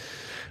talk.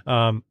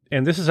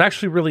 And this is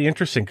actually really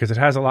interesting because it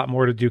has a lot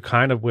more to do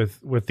kind of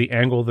with the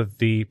angle that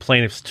the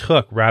plaintiffs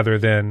took rather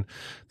than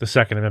the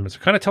Second Amendment. So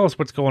kind of tell us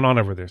what's going on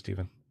over there,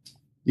 Stephen.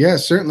 Yeah,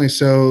 certainly.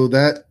 So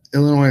that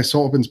Illinois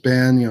assault weapons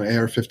ban,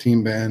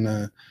 AR-15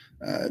 ban,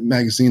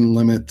 magazine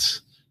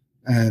limit,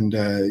 and,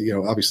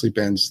 obviously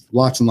bans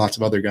lots and lots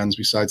of other guns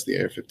besides the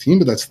AR-15,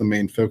 but that's the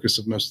main focus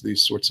of most of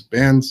these sorts of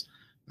bans.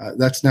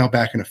 That's now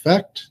back in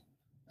effect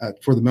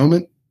for the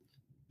moment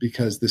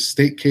because the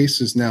state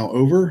case is now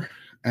over.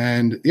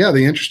 And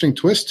the interesting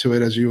twist to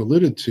it, as you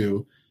alluded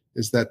to,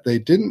 is that they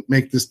didn't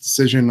make this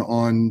decision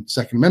on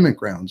Second Amendment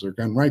grounds or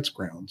gun rights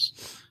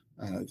grounds.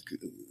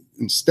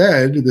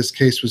 Instead, this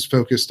case was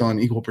focused on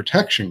equal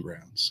protection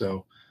grounds.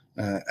 So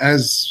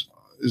as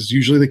is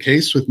usually the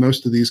case with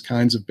most of these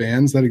kinds of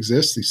bans that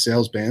exist, these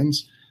sales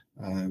bans,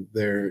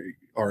 there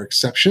are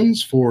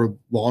exceptions for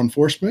law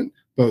enforcement,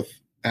 both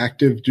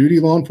active duty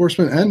law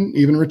enforcement and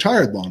even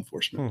retired law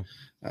enforcement.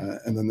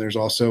 And then there's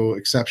also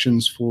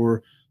exceptions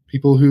for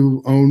people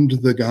who owned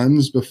the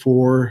guns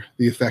before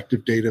the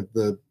effective date of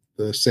the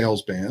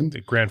sales ban.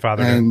 The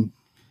grandfather. And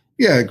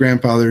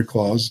grandfather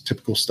clause,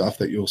 typical stuff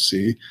that you'll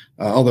see.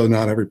 Although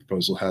not every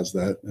proposal has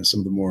that. And some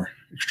of the more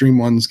extreme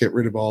ones get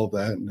rid of all of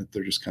that, and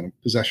they're just kind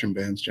of possession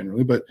bans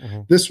generally. But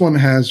this one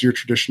has your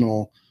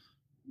traditional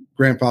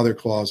grandfather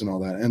clause and all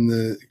that. And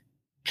the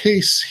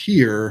case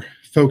here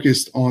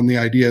focused on the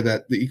idea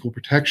that the equal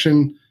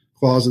protection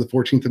clause of the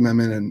 14th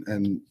Amendment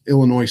and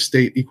Illinois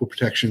state equal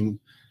protection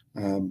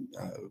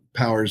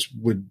powers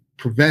would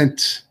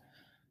prevent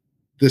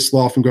this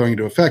law from going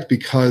into effect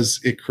because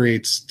it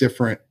creates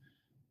different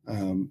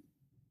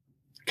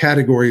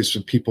categories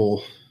of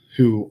people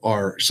who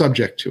are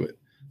subject to it.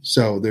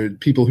 So the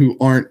people who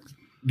aren't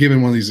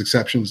given one of these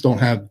exceptions don't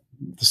have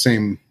the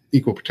same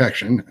equal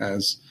protection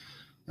as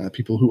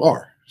people who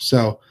are.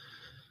 So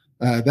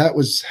that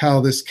was how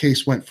this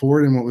case went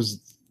forward and what was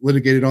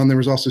litigated on. There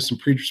was also some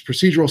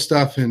procedural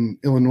stuff in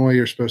Illinois.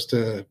 You're supposed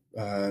to,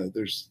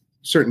 there's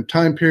certain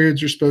time periods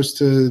you're supposed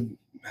to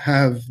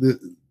have the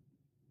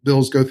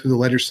bills go through the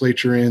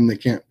legislature in. They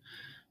can't,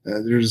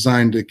 they're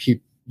designed to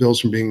keep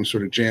bills from being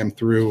sort of jammed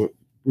through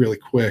really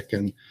quick.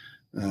 And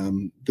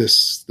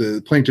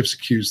the plaintiffs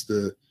accused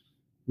the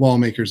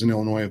lawmakers in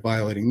Illinois of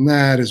violating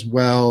that as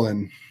well.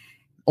 And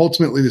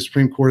ultimately the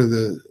Supreme Court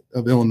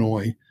of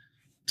Illinois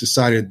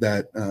decided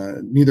that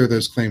neither of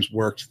those claims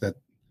worked, that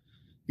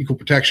equal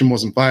protection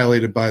wasn't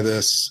violated by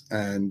this.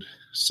 And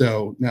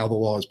so now the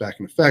law is back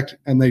in effect,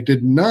 and they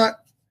did not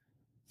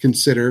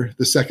consider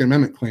the Second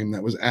Amendment claim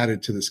that was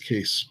added to this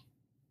case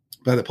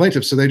by the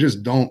plaintiffs. So they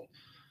just don't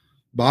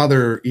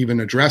bother even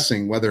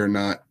addressing whether or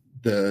not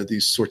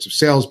these sorts of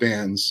sales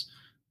bans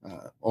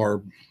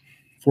are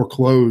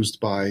foreclosed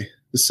by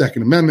the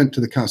Second Amendment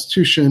to the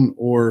Constitution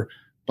or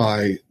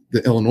by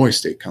the Illinois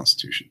state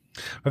constitution.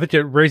 I think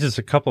it raises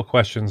a couple of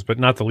questions, but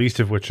not the least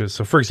of which is,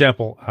 so for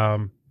example,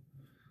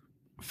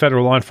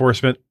 federal law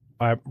enforcement,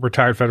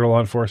 retired federal law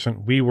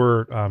enforcement, we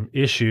were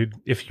issued,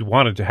 if you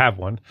wanted to have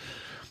one,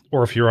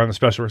 or if you were on the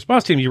special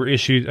response team, you were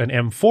issued an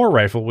M4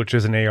 rifle, which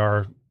is an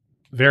AR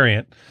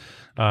variant,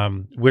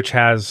 which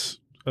has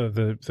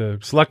the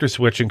selector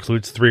switch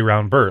includes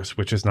 3-round bursts,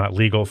 which is not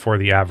legal for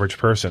the average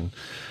person.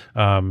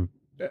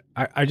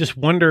 I just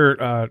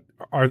wonder,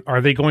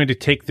 are they going to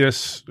take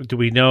this? Do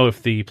we know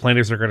if the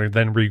plaintiffs are going to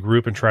then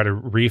regroup and try to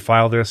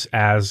refile this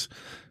as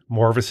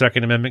more of a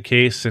Second Amendment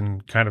case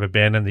and kind of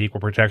abandon the equal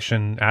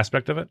protection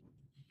aspect of it?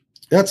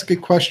 That's a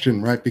good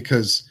question, right?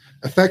 Because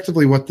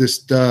effectively what this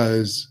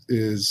does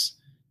is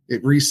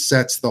it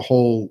resets the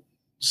whole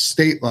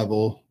state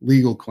level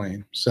legal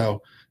claim.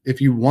 So if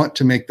you want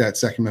to make that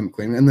Second Amendment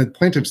claim, and the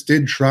plaintiffs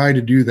did try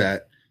to do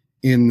that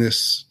in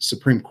this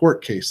Supreme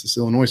Court case, this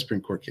Illinois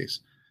Supreme Court case,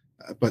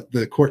 but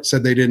the court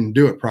said they didn't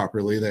do it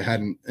properly. They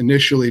hadn't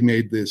initially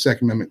made the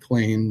Second Amendment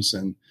claims,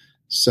 and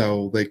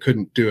So they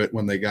couldn't do it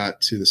when they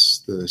got to the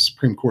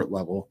Supreme Court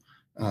level.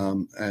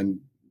 And,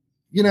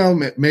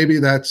 maybe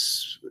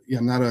that's,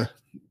 I'm not a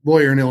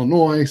lawyer in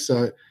Illinois,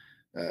 so,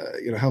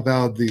 how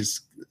valid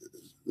this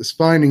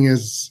finding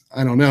is,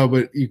 I don't know,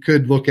 but you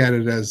could look at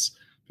it as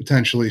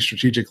potentially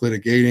strategic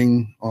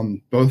litigating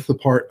on both the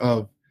part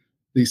of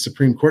the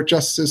Supreme Court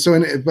justices. So,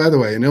 by the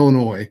way, in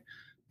Illinois,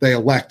 they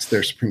elect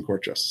their Supreme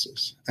Court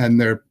justices, and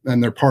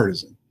they're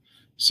partisan.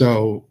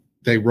 So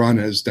they run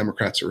as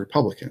Democrats or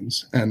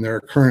Republicans, and there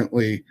are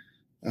currently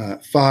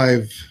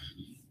 5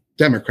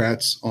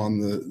 Democrats on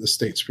the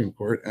state Supreme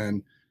Court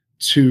and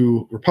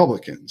 2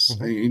 Republicans.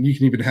 Mm-hmm. And you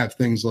can even have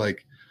things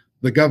like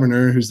the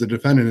governor, who's the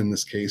defendant in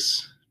this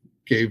case,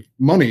 gave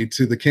money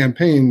to the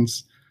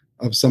campaigns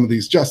of some of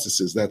these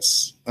justices.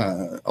 That's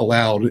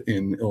allowed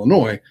in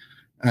Illinois.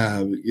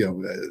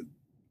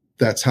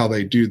 That's how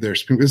they do their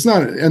Supreme Court. It's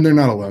not, and they're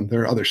not alone.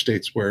 There are other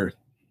states where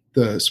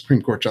the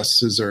Supreme Court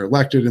justices are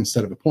elected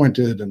instead of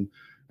appointed,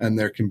 and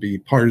there can be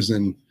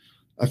partisan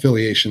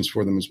affiliations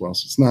for them as well.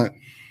 So it's not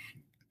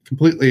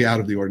completely out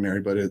of the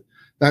ordinary, but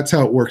that's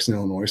how it works in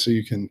Illinois. So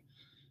you can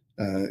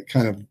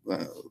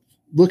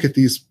look at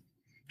these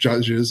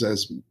judges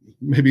as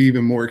maybe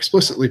even more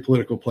explicitly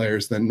political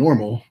players than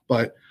normal.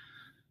 But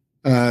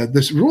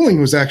this ruling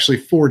was actually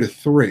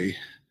 4-3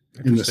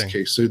 in this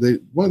case. So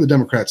one of the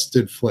Democrats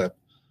did flip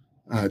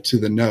to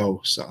the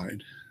no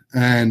side.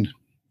 And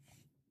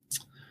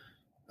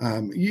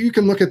you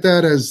can look at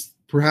that as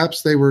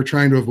perhaps they were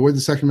trying to avoid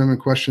the Second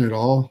Amendment question at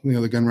all,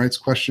 the gun rights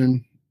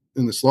question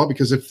in this law,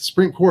 because if the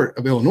Supreme Court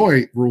of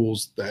Illinois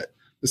rules that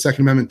the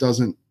Second Amendment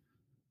doesn't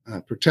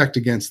protect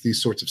against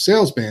these sorts of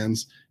sales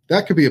bans,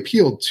 that could be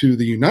appealed to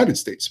the United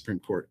States Supreme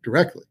Court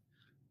directly.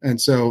 And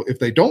so if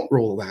they don't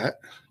rule that,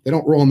 they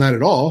don't rule on that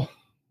at all,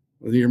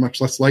 you're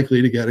much less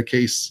likely to get a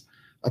case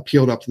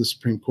appealed up to the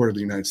Supreme Court of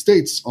the United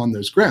States on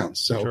those grounds.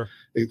 So sure.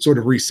 It sort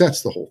of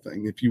resets the whole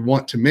thing. If you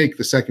want to make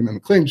the Second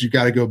Amendment claims, you've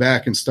got to go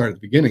back and start at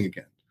the beginning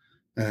again.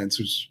 And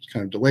so it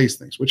kind of delays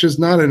things, which is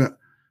not an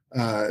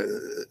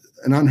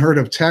unheard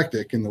of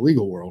tactic in the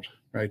legal world,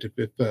 right?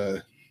 If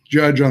a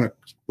judge on a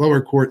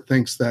lower court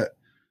thinks that,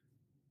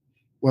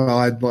 well,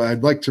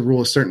 I'd like to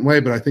rule a certain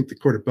way, but I think the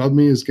court above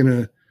me is going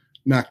to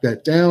knock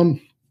that down,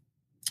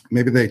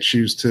 maybe they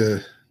choose to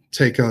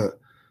take a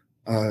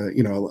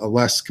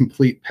less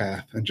complete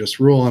path and just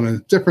rule on a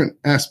different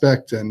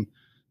aspect and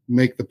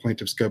make the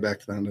plaintiffs go back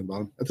to the end of the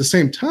bottom. At the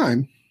same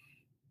time,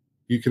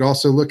 you could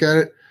also look at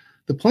it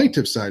the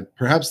plaintiff side.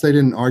 Perhaps they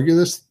didn't argue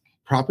this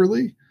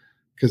properly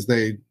because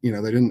they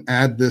didn't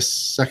add this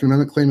Second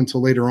Amendment claim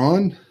until later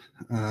on,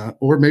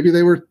 or maybe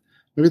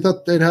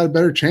thought they'd had a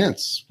better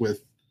chance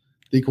with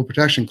the equal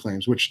protection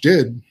claims, which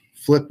did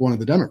flip one of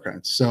the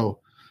Democrats. So,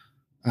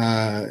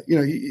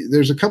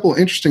 there's a couple of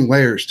interesting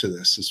layers to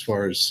this as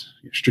far as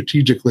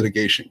strategic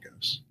litigation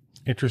goes.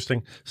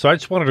 Interesting. So I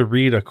just wanted to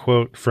read a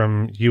quote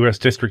from U.S.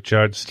 District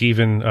Judge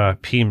Stephen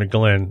P.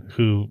 McGlynn,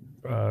 who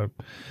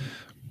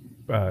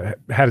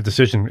had a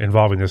decision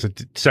involving this, a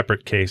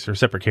separate case,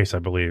 I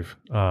believe.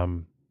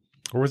 Or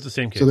was it the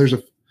same case? So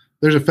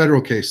there's a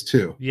federal case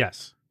too.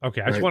 Yes.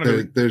 Okay. I just right?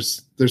 wanted to.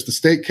 There's the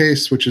state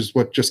case, which is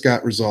what just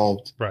got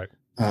resolved, right,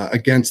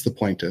 against the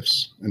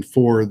plaintiffs and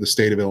for the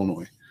state of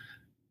Illinois.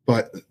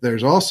 But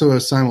there's also a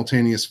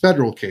simultaneous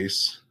federal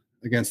case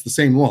against the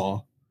same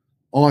law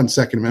on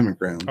Second Amendment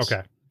grounds.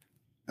 Okay.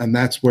 And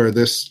that's where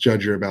this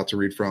judge you're about to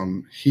read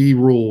from, he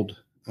ruled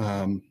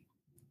in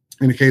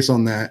a case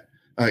on that.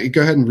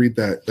 Go ahead and read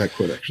that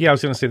quote. Actually. Yeah, I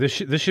was going to say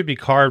this should be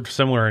carved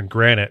somewhere in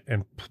granite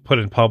and put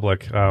in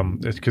public,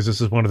 because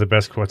this is one of the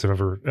best quotes I've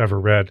ever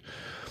read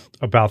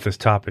about this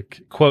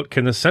topic. Quote,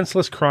 "Can the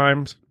senseless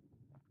crimes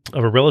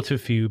of a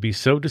relative few be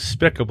so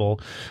despicable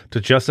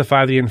to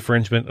justify the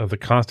infringement of the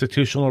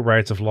constitutional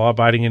rights of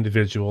law-abiding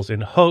individuals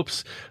in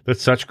hopes that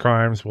such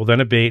crimes will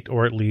then abate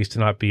or at least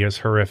not be as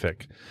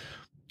horrific?"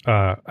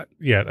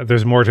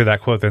 There's more to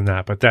that quote than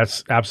that, but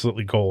that's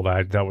absolutely gold.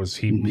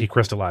 He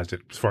crystallized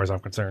it as far as I'm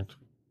concerned.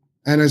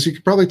 And as you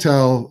could probably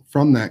tell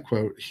from that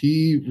quote,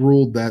 he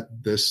ruled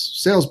that this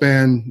sales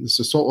ban, this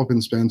assault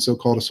weapons ban,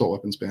 so-called assault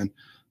weapons ban,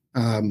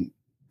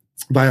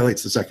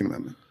 violates the Second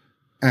Amendment.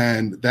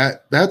 And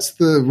that's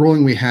the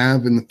ruling we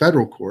have in the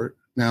federal court.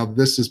 Now,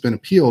 this has been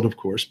appealed, of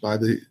course, by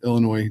the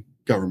Illinois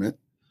government,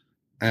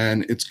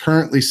 and it's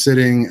currently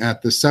sitting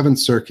at the Seventh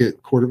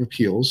Circuit Court of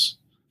Appeals,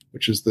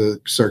 which is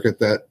the circuit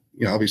that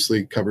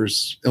obviously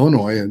covers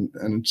Illinois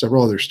and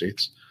several other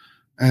states.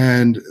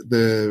 And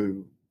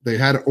they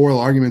had oral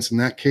arguments in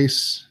that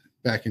case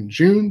back in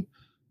June,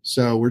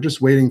 so we're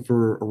just waiting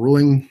for a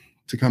ruling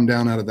to come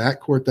down out of that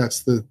court.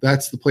 That's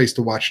the place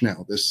to watch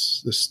now. The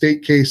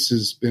state case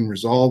has been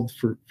resolved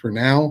for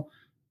now.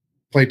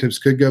 Plaintiffs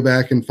could go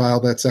back and file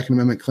that Second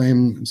Amendment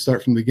claim and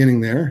start from the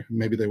beginning there.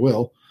 Maybe they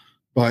will.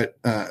 But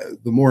the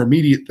more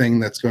immediate thing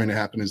that's going to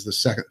happen is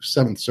the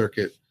Seventh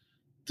Circuit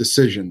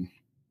decision.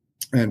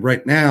 And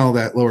right now,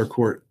 that lower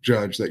court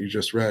judge that you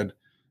just read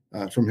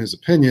from his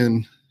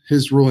opinion,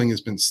 his ruling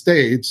has been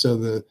stayed. So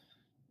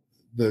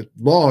the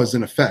law is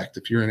in effect.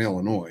 If you're in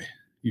Illinois,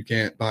 you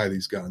can't buy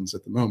these guns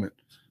at the moment.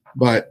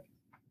 But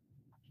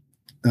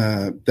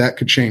that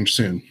could change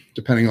soon,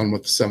 depending on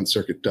what the Seventh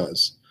Circuit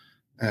does.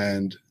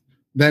 And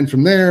then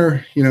from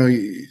there,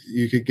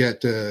 you could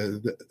get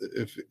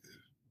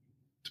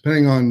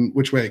depending on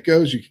which way it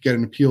goes, you could get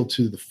an appeal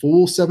to the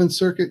full Seventh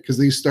Circuit, because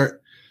these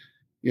start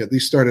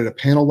at a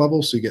panel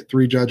level, so you get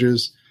 3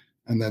 judges,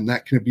 and then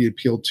that can be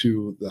appealed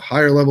to the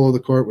higher level of the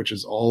court, which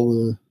is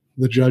all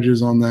the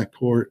judges on that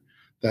court,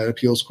 that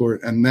appeals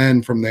court, and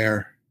then from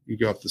there you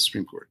go up to the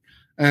Supreme Court.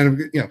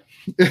 And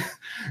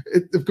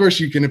of course,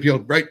 you can appeal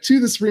right to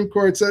the Supreme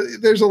Court. So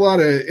there's a lot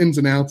of ins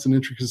and outs and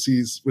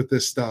intricacies with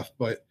this stuff,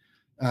 but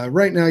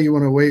right now you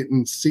want to wait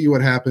and see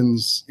what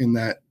happens in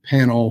that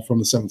panel from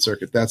the Seventh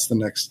Circuit. That's the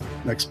next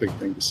big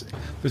thing to see.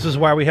 This is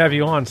why we have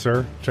you on,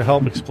 sir, to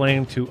help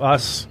explain to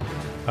us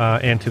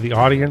and to the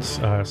audience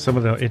some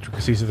of the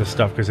intricacies of this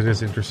stuff, because it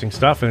is interesting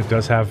stuff and it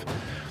does have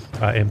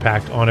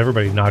impact on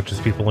everybody, not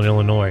just people in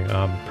Illinois.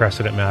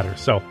 Precedent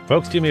matters. So,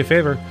 folks, do me a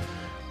favor.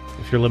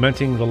 If you're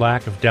lamenting the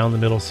lack of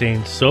down-the-middle,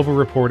 sane, sober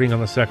reporting on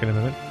the Second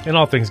Amendment and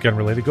all things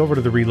gun-related, go over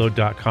to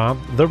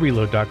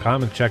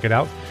thereload.com, and check it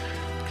out.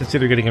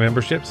 Consider getting a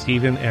membership.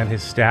 Stephen and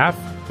his staff,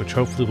 which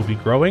hopefully will be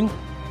growing,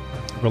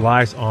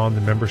 relies on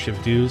the membership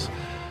dues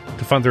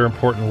to fund their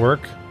important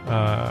work.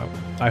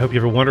 I hope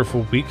you have a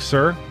wonderful week,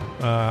 sir.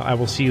 I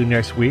will see you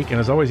next week. And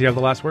as always, you have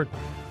the last word.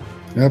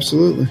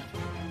 Absolutely.